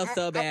like yourself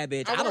so bad,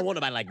 bitch. I don't want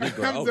nobody like me,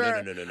 girl. Oh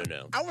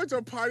no. I went to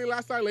a party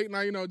last night, late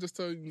night, just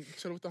to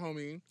chill with the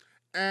homie,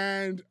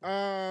 and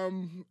I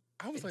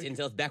was like,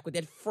 Denzel's back with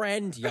that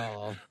friend,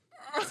 y'all.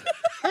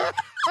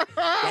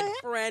 That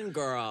friend,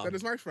 girl. That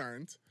is my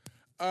friend.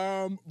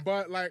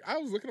 But like I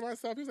was looking at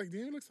myself, he was like,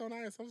 damn, you look so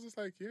nice. I was just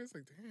like, yeah, it's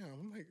like, damn.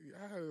 I'm like,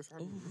 yes.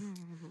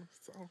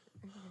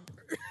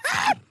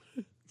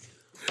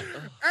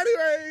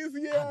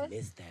 Anyways, yeah. I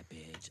miss that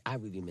bitch. I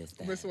really miss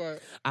that. Miss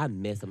what?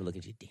 I'm gonna look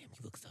at you. Damn,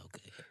 you look so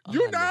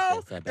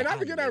good. And I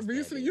forget that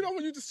recently.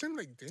 When you just seem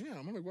like,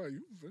 damn. I'm like, wow,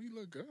 you really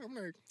look good. I'm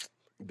like,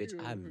 bitch,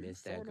 I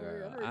miss that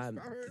girl.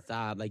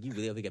 Stop. Like, you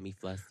really get me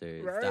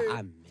flustered. Right. Stop.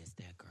 I miss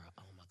that girl.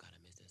 Oh my God, I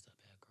miss that so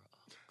bad, girl.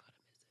 Oh my God, I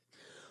miss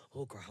it.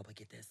 Oh, girl, I hope I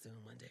get that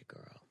soon one day,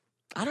 girl.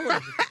 I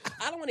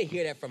don't want to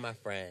hear that from my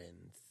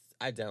friends.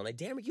 I don't. Like,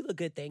 damn it, you look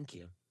good. Thank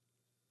you.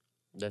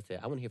 That's it.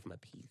 I want to hear from a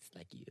piece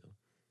like you.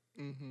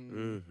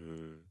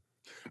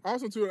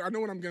 Also, too, I know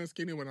when I'm getting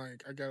skinny, when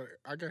like I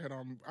get hit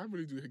on. I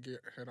really do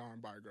get hit on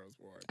by girls,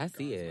 boy. I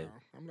see it.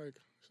 Now. I'm like,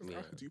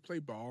 do you play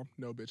ball?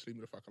 No, bitch, leave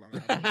me the fuck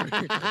alone.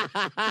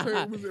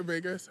 I was in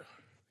Vegas.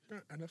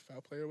 You're an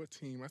NFL player with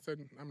team. I said,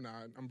 I'm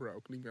not. I'm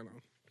broke. Leave me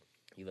alone.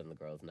 You letting the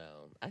girls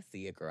know. I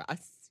see it, girl. I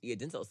see it.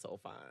 Denzel's so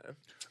fine.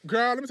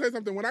 Girl, let me tell you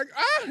something. When I'm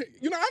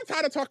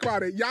tired of talking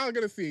about it. Y'all are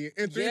gonna see it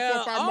in 3, 4,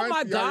 5 months. Oh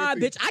my God,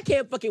 bitch! I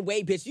can't fucking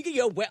wait, bitch. You get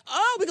your we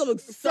gonna look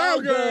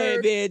so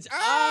good, bitch.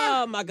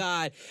 Oh my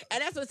God,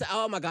 and that's what's.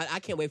 Oh my God, I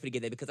can't wait for to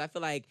get there because I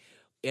feel like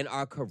in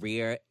our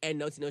career, and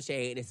no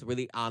shade, and it's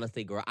really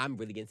honestly, girl, I'm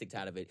really getting sick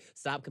tired of it.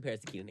 Stop comparing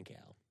to Kenan and Kel.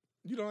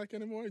 You don't like it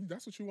anymore?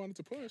 That's what you wanted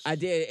to push. I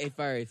did at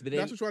first, but then...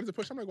 That's what you wanted to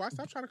push. I'm like, why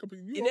stop trying to compete?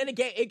 And then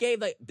it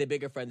gave like the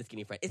bigger friend, the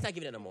skinny friend. It's not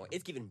giving it no more.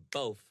 It's giving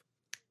both.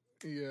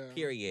 Yeah.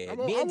 Period.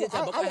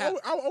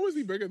 I'll always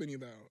be bigger than you,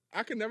 though.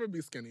 I can never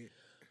be skinny.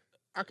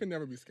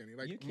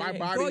 Like, my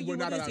body would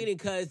not allow... You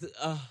because...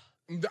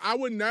 I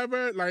would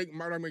never, like, I'm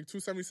like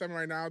 277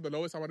 right now. The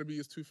lowest I want to be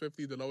is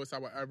 250. The lowest I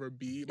will ever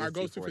be. My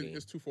goal is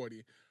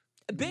 240.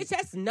 Bitch,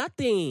 that's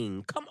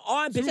nothing. Come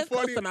on, bitch. That's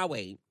close to my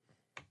weight.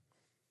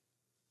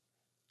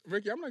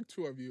 Ricky, I'm like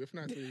 2 of you, if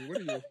not 3. What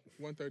are you?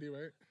 130,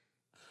 right?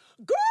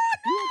 Girl,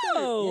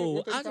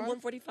 No, I was at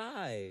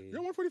 145.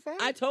 You're 145?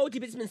 I told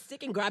you, bitch, been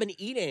sick and grabbing and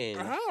eating.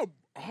 Yeah,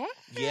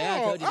 I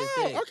told you been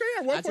sick. Okay,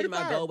 yeah, 145. I told you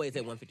my goal weight's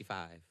at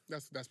 155.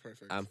 That's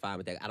perfect. I'm fine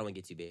with that. I don't want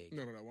to get too big.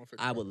 No,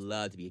 155. I would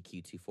love to be a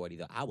cute 240,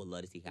 though. I would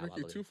love to see how I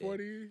look.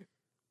 240?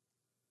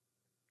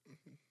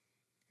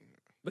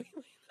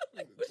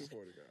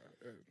 240,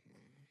 God.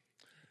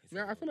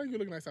 Man, I feel like you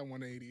look nice at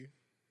 180.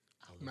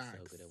 Max. So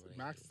good at 180.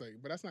 Max is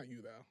like, but that's not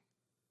you, though.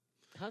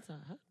 How?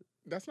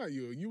 That's not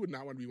you. You would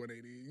not want to be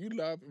 180. You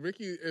love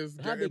Ricky is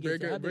how getting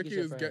big bigger. Ricky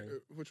is getting.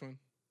 Which one?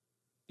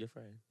 Your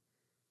friend.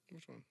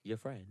 Which one? Your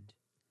friend.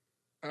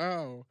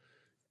 Oh,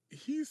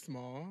 he's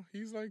small.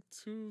 He's like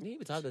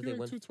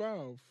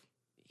 212.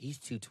 He's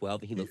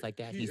 212 and he looks like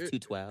that. He's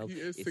 212. He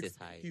is his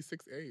height. He's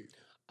 6'8".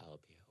 Oh,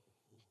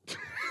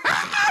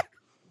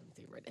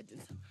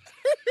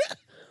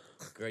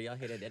 girl, y'all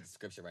hear that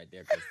description right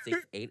there?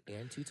 6'8"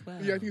 and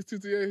 212. Yeah, he's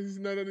 212. He's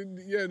no,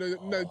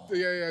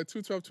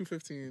 212,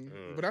 215.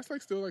 But that's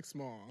like still like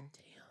small.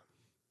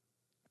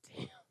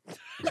 Damn.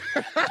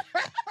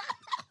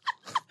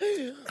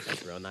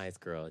 That's real nice,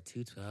 girl.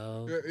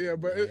 212. Yeah,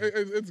 but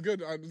it's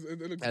good. It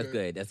looks That's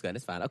good. That's good.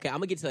 That's fine. Okay, I'm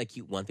gonna get to like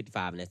cute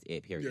 155, and that's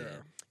it. Period. Yeah.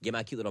 Get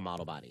my cute little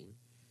model body.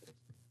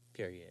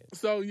 Period.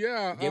 So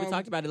yeah, we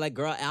talked about it. Like,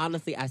 girl,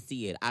 honestly, I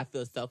see it. I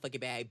feel so fucking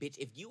bad, bitch.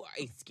 If you are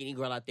a skinny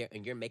girl out there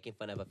and you're making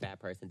fun of a fat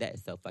person, that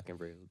is so fucking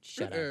rude.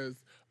 Shut up. It is.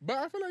 But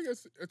I feel like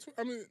it's.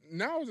 I mean,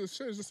 now this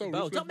shit is just so.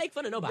 Bro, don't make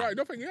fun of nobody. Right?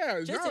 Don't think.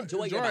 Yeah, just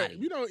enjoy your body.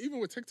 You know, even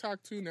with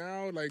TikTok too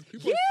now, like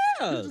people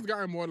just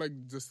gotten more like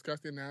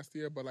disgusting,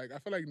 nastier. But like, I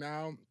feel like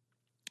now,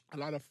 a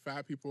lot of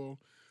fat people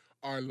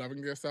are loving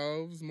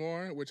themselves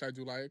more, which I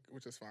do like,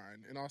 which is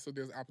fine. And also,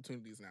 there's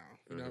opportunities now.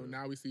 You know,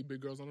 now we see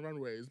big girls on the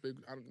runways.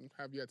 I don't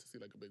have yet to see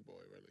like a big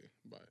boy really,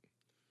 but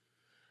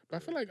I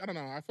feel like I don't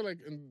know. I feel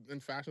like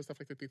in fashion stuff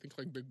like that, they think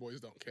like big boys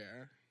don't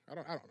care. I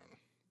don't know.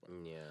 But,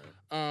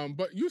 yeah.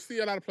 But you see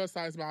a lot of plus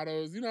size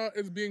models. You know,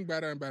 it's being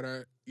better and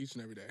better each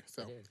and every day,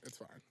 so it's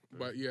fine.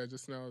 But yeah,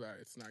 just know that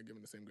it's not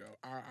giving the same go.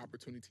 Our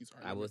opportunities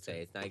are. I will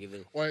say it's not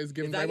giving. Or it's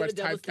giving very much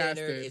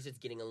typecasted. It's just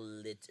getting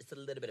it's a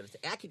little bit of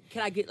a.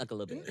 Can I get like a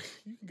little bit?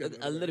 You can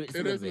get a little bit.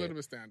 It is a little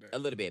bit standard. A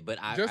little bit, but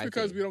just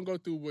because we don't go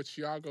through what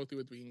y'all go through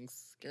with being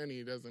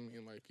skinny doesn't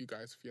mean like you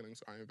guys'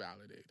 feelings are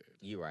invalidated.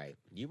 You're right.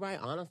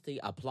 Honestly,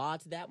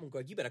 applaud to that one,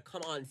 girl. You better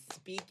come on,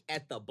 speak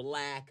at the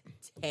black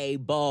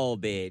table,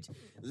 bitch.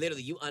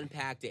 Literally, you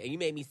unpacked it and you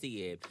made me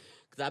see it.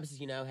 Because I was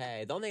just,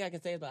 hey, the only thing I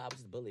can say is about I was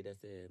just bullied.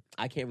 That's it.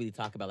 I can't really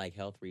talk about like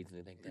health reasons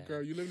and things like that.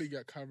 Girl, you literally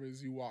get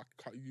covers. You walk.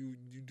 You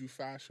do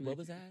fashion. What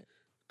was that?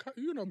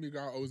 You know me,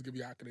 girl. I always give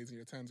you accolades in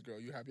your tens, girl.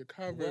 You have your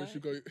covers. What?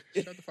 You go.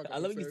 Shut the fuck up. I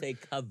love when you say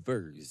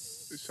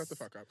covers. Shut the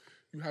fuck up.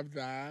 You have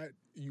that.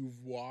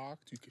 You've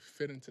walked. You can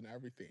fit into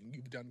everything.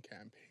 You've done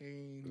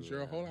campaigns.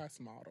 You're a whole ass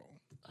model.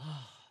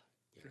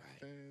 You're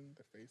thin,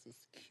 the face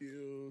is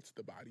cute,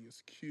 the body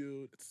is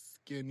cute, it's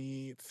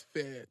skinny, it's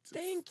fit.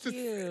 Thank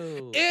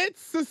you.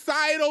 It's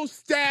societal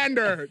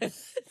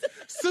standards.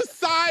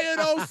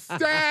 Societal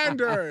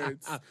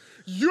standards.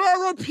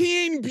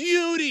 European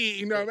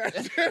beauty. No, man.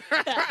 Girl.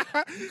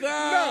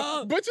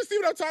 No, but you see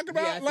what I'm talking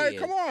about? Yeah, like,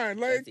 come on.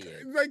 Like,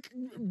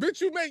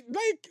 bitch, you make,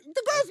 like,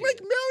 the girls make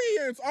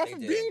millions off of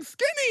being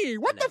skinny.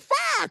 What the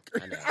fuck?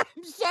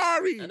 I'm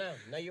sorry. I know.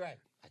 No, you're right.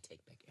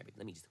 Take back everything.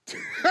 Let me just.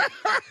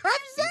 I'm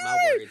sorry. My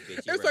words,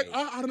 bitch. It's like,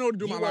 I don't know what to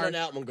do with my life. You want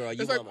an album, girl.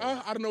 It's like,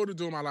 I don't know what to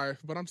do with my life,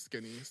 but I'm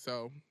skinny,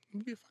 so let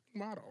me be a fucking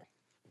model.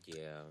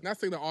 Yeah. Not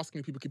saying that all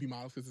skinny people can be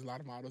models, because there's a lot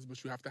of models,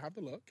 but you have to have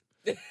the look.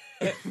 It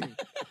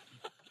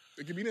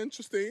can be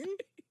interesting.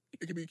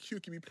 It can be cute.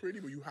 It can be pretty,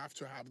 but you have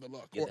to have the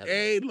look. Or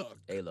a look.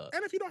 A look.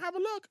 And if you don't have a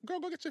look, go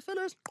get your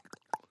fillers.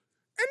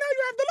 And now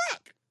you have the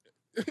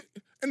look.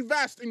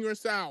 Invest in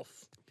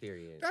yourself.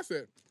 Period. That's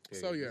it.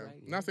 So yeah,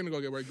 right, not saying to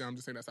go get work done. I'm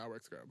just saying that's how it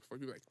works, girl. Before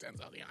people like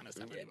Denzel, the honest,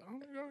 I'm like,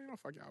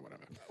 fuck y'all,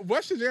 whatever.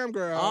 What's your jam,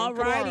 girl?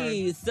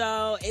 Alrighty,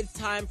 so it's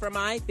time for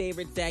my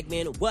favorite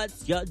segment.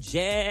 What's your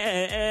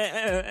jam?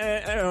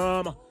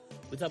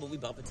 What's up? What we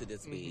bumping to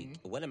this week?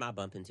 What am I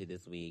bumping to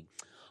this week?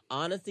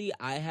 Honestly,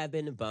 I have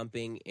been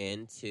bumping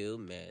into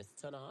Miss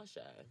Tinashe.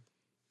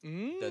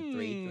 The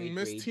 333.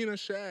 Miss Tina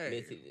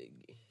Shay.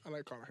 I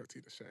like calling her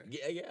Tina Shay.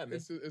 Yeah.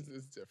 It's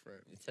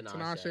different.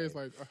 Tinashe is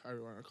like,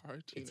 everyone call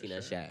her Tina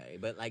Shay.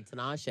 But like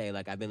Tinashe,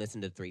 like I've been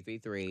listening to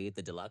 333,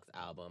 the deluxe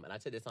album, and I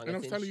took this song. And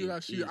I'm telling you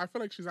that I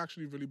feel like she's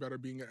actually really better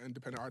being an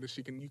independent artist.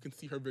 You can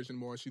see her vision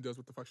more. She does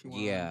what the fuck she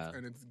wants. Yeah.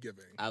 And it's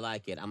giving. I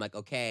like it. I'm like,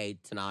 okay,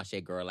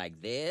 Tinashe, girl,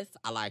 like this.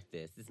 I like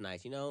this. It's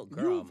nice. Girl.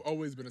 You've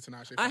always been a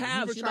Tinashe fan. I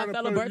have. She's my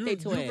fellow birthday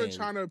twin. You've been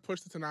trying to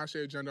push the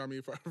Tinashe agenda on me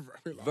for a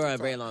very long time. For a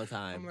very long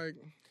time. I'm like...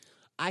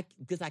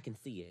 Because I can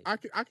see it. I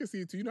can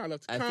see it too. You know I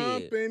love to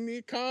company.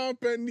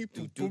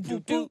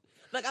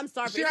 Like, I'm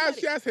sorry. She has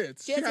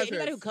hits. She has anybody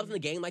hits. who comes in the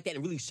game like that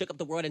and really shook up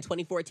the world in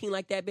 2014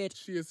 like that, bitch.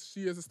 She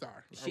is a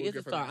star. She is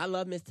a star. I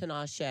love Miss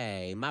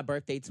Tinashe, my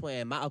birthday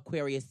twin, my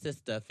Aquarius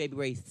sister,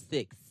 February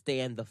 6th.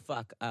 Stand the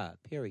fuck up,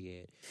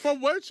 period. For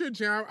what's your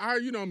jam?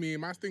 You know me,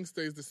 my thing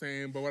stays the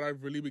same, but what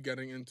I've really been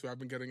getting into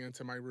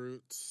my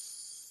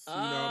roots.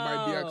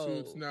 My BX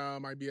roots. No,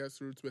 my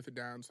BX roots with the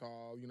dance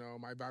hall. You know,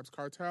 my Vibes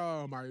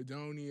Cartel, my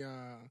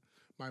Adonia,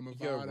 my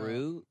Movado. Your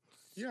roots?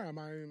 Yeah,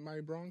 my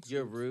Bronx.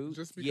 Your roots?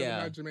 Just because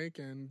I'm not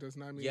Jamaican does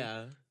not mean.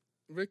 Yeah.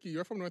 Ricky,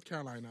 you're from North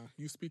Carolina.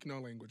 You speak no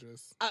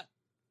languages.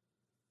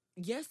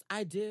 Yes,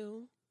 I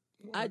do.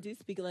 What? I do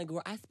speak a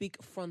language. I speak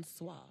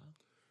Francois.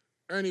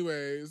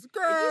 Anyways,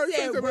 girl, you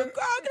said, girl, get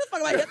the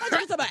fuck out of here. I thought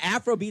you about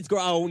Afro beats,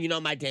 girl. Oh, you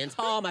know, my dance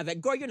hall, my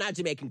girl, you're not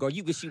Jamaican, girl.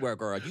 You wish you were,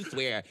 girl. You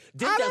swear.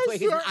 Denzel swear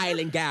he's an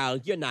island gal.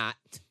 You're not.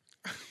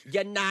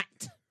 You're not.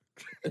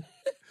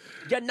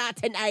 You're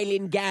not an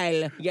island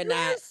gal. You're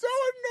not. So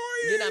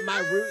annoying. You're not my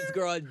roots,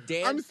 girl.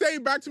 Dance. I'm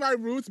saying back to my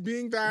roots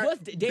being that.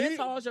 What's dance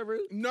hall's your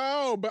roots?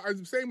 No, but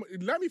I'm saying,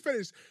 let me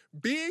finish.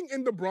 Being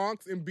in the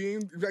Bronx and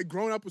being like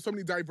growing up with so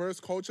many diverse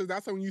cultures,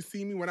 that's why when you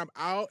see me when I'm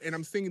out and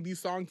I'm singing these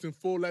songs in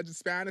full-fledged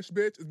Spanish,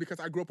 bitch, is because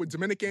I grew up with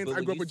Dominicans,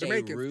 I grew up with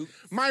Jamaicans. Roots,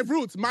 my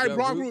roots, my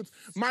Bronx roots,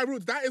 my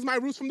roots. That is my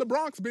roots from the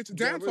Bronx, bitch.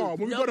 Dance hall.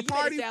 When we go to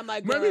parties,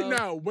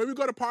 when we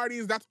go to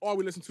parties, that's all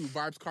we listen to.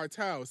 Vibes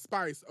Cartel,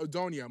 Spice,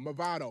 Adonia,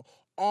 Movado.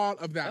 All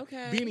of that.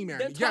 Okay. Beanie Man.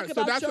 Then talk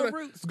about that's your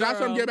roots, that's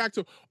what I'm getting back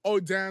to.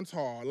 Old dance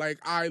hall. Like,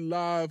 I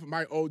love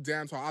my old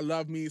dance hall. I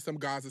love me some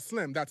Gaza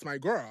Slim. That's my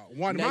girl.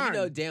 Now, mine. You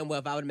know damn well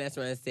if I would have messed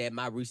around and said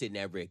my roots didn't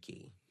have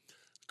Ricky.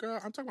 Girl,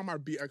 I'm talking about my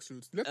BX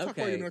roots. Let's talk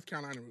about your North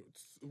Carolina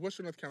roots. What's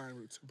your North Carolina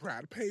roots?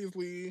 Brad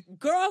Paisley.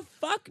 Girl,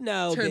 fuck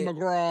no. Tim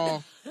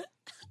McGraw.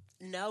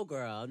 No,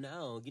 girl,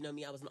 no. You know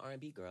me, I was an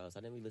R&B girl, so I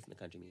didn't really listen to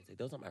country music.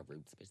 Those aren't my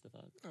roots, bitch, the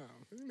fuck. Oh,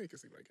 you make it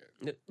seem like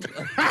it.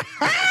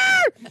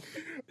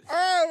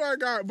 Oh, my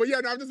God. But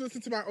yeah, no, I'm just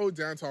listening to my old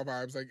dance hall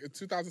vibes. Like,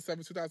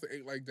 2007,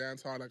 2008, like,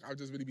 dance hall. Like, I'll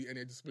just really be in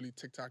there, just really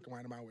TikTok and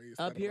winding my ways.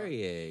 Oh,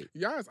 period.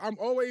 Yes, I'm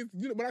always,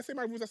 you know, when I say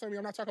my roots, that's what I mean.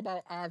 I'm not talking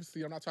about,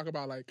 obviously, I'm not talking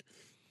about, like...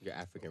 Your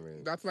African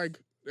roots. That's like,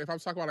 if I'm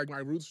talking about, like,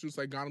 my roots, just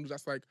like Ghana,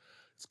 that's like,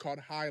 it's called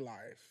high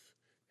life.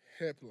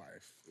 Hip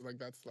life, like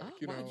that's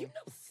like you know. You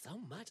know so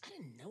much. I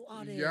didn't know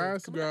all this.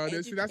 Yes, girl.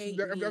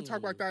 I'm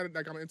talking like that.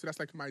 Like I'm into that's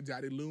like my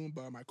Daddy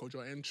Lumba, my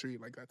Kojo Entry.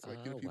 Like that's like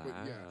you know, people.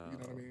 Wow. Yeah, you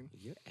know what I mean.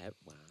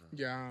 Wow.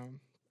 Yeah,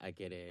 I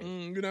get it.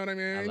 You know what I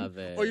mean. I love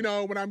it. Or you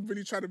know when I'm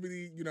really trying to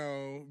really you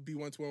know be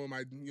one to one with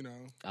my you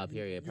know. Oh,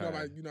 period.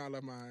 You know I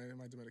love my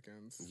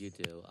Dominicans. You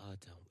do. Oh,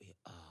 don't we?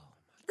 Oh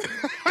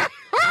my God.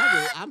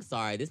 I'm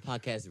sorry. This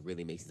podcast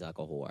really makes you like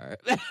a whore.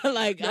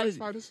 Like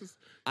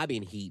I be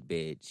in heat,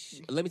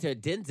 bitch. Let me tell you,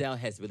 Denzel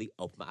has really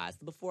opened my eyes.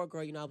 Before,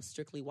 girl, you know I was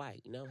strictly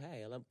white. You know,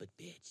 hey, but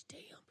bitch,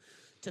 damn,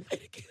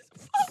 Dominicans.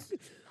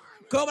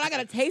 Girl, but I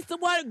gotta taste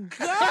someone.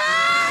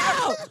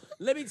 Girl,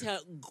 let me tell.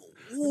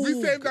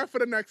 We saved that for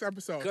the next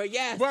episode. Girl,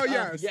 yes. Well,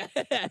 yes.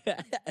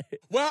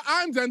 Well,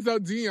 I'm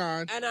Denzel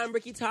Dion, and I'm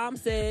Ricky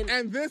Thompson,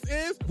 and this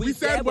is We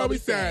Said What We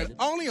Said,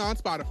 only on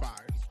Spotify.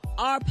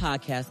 Our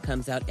podcast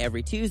comes out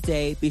every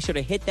Tuesday. Be sure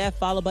to hit that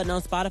follow button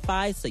on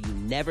Spotify so you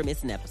never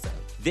miss an episode.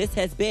 This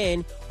has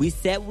been We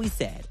Said What We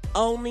Said,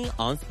 only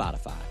on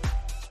Spotify.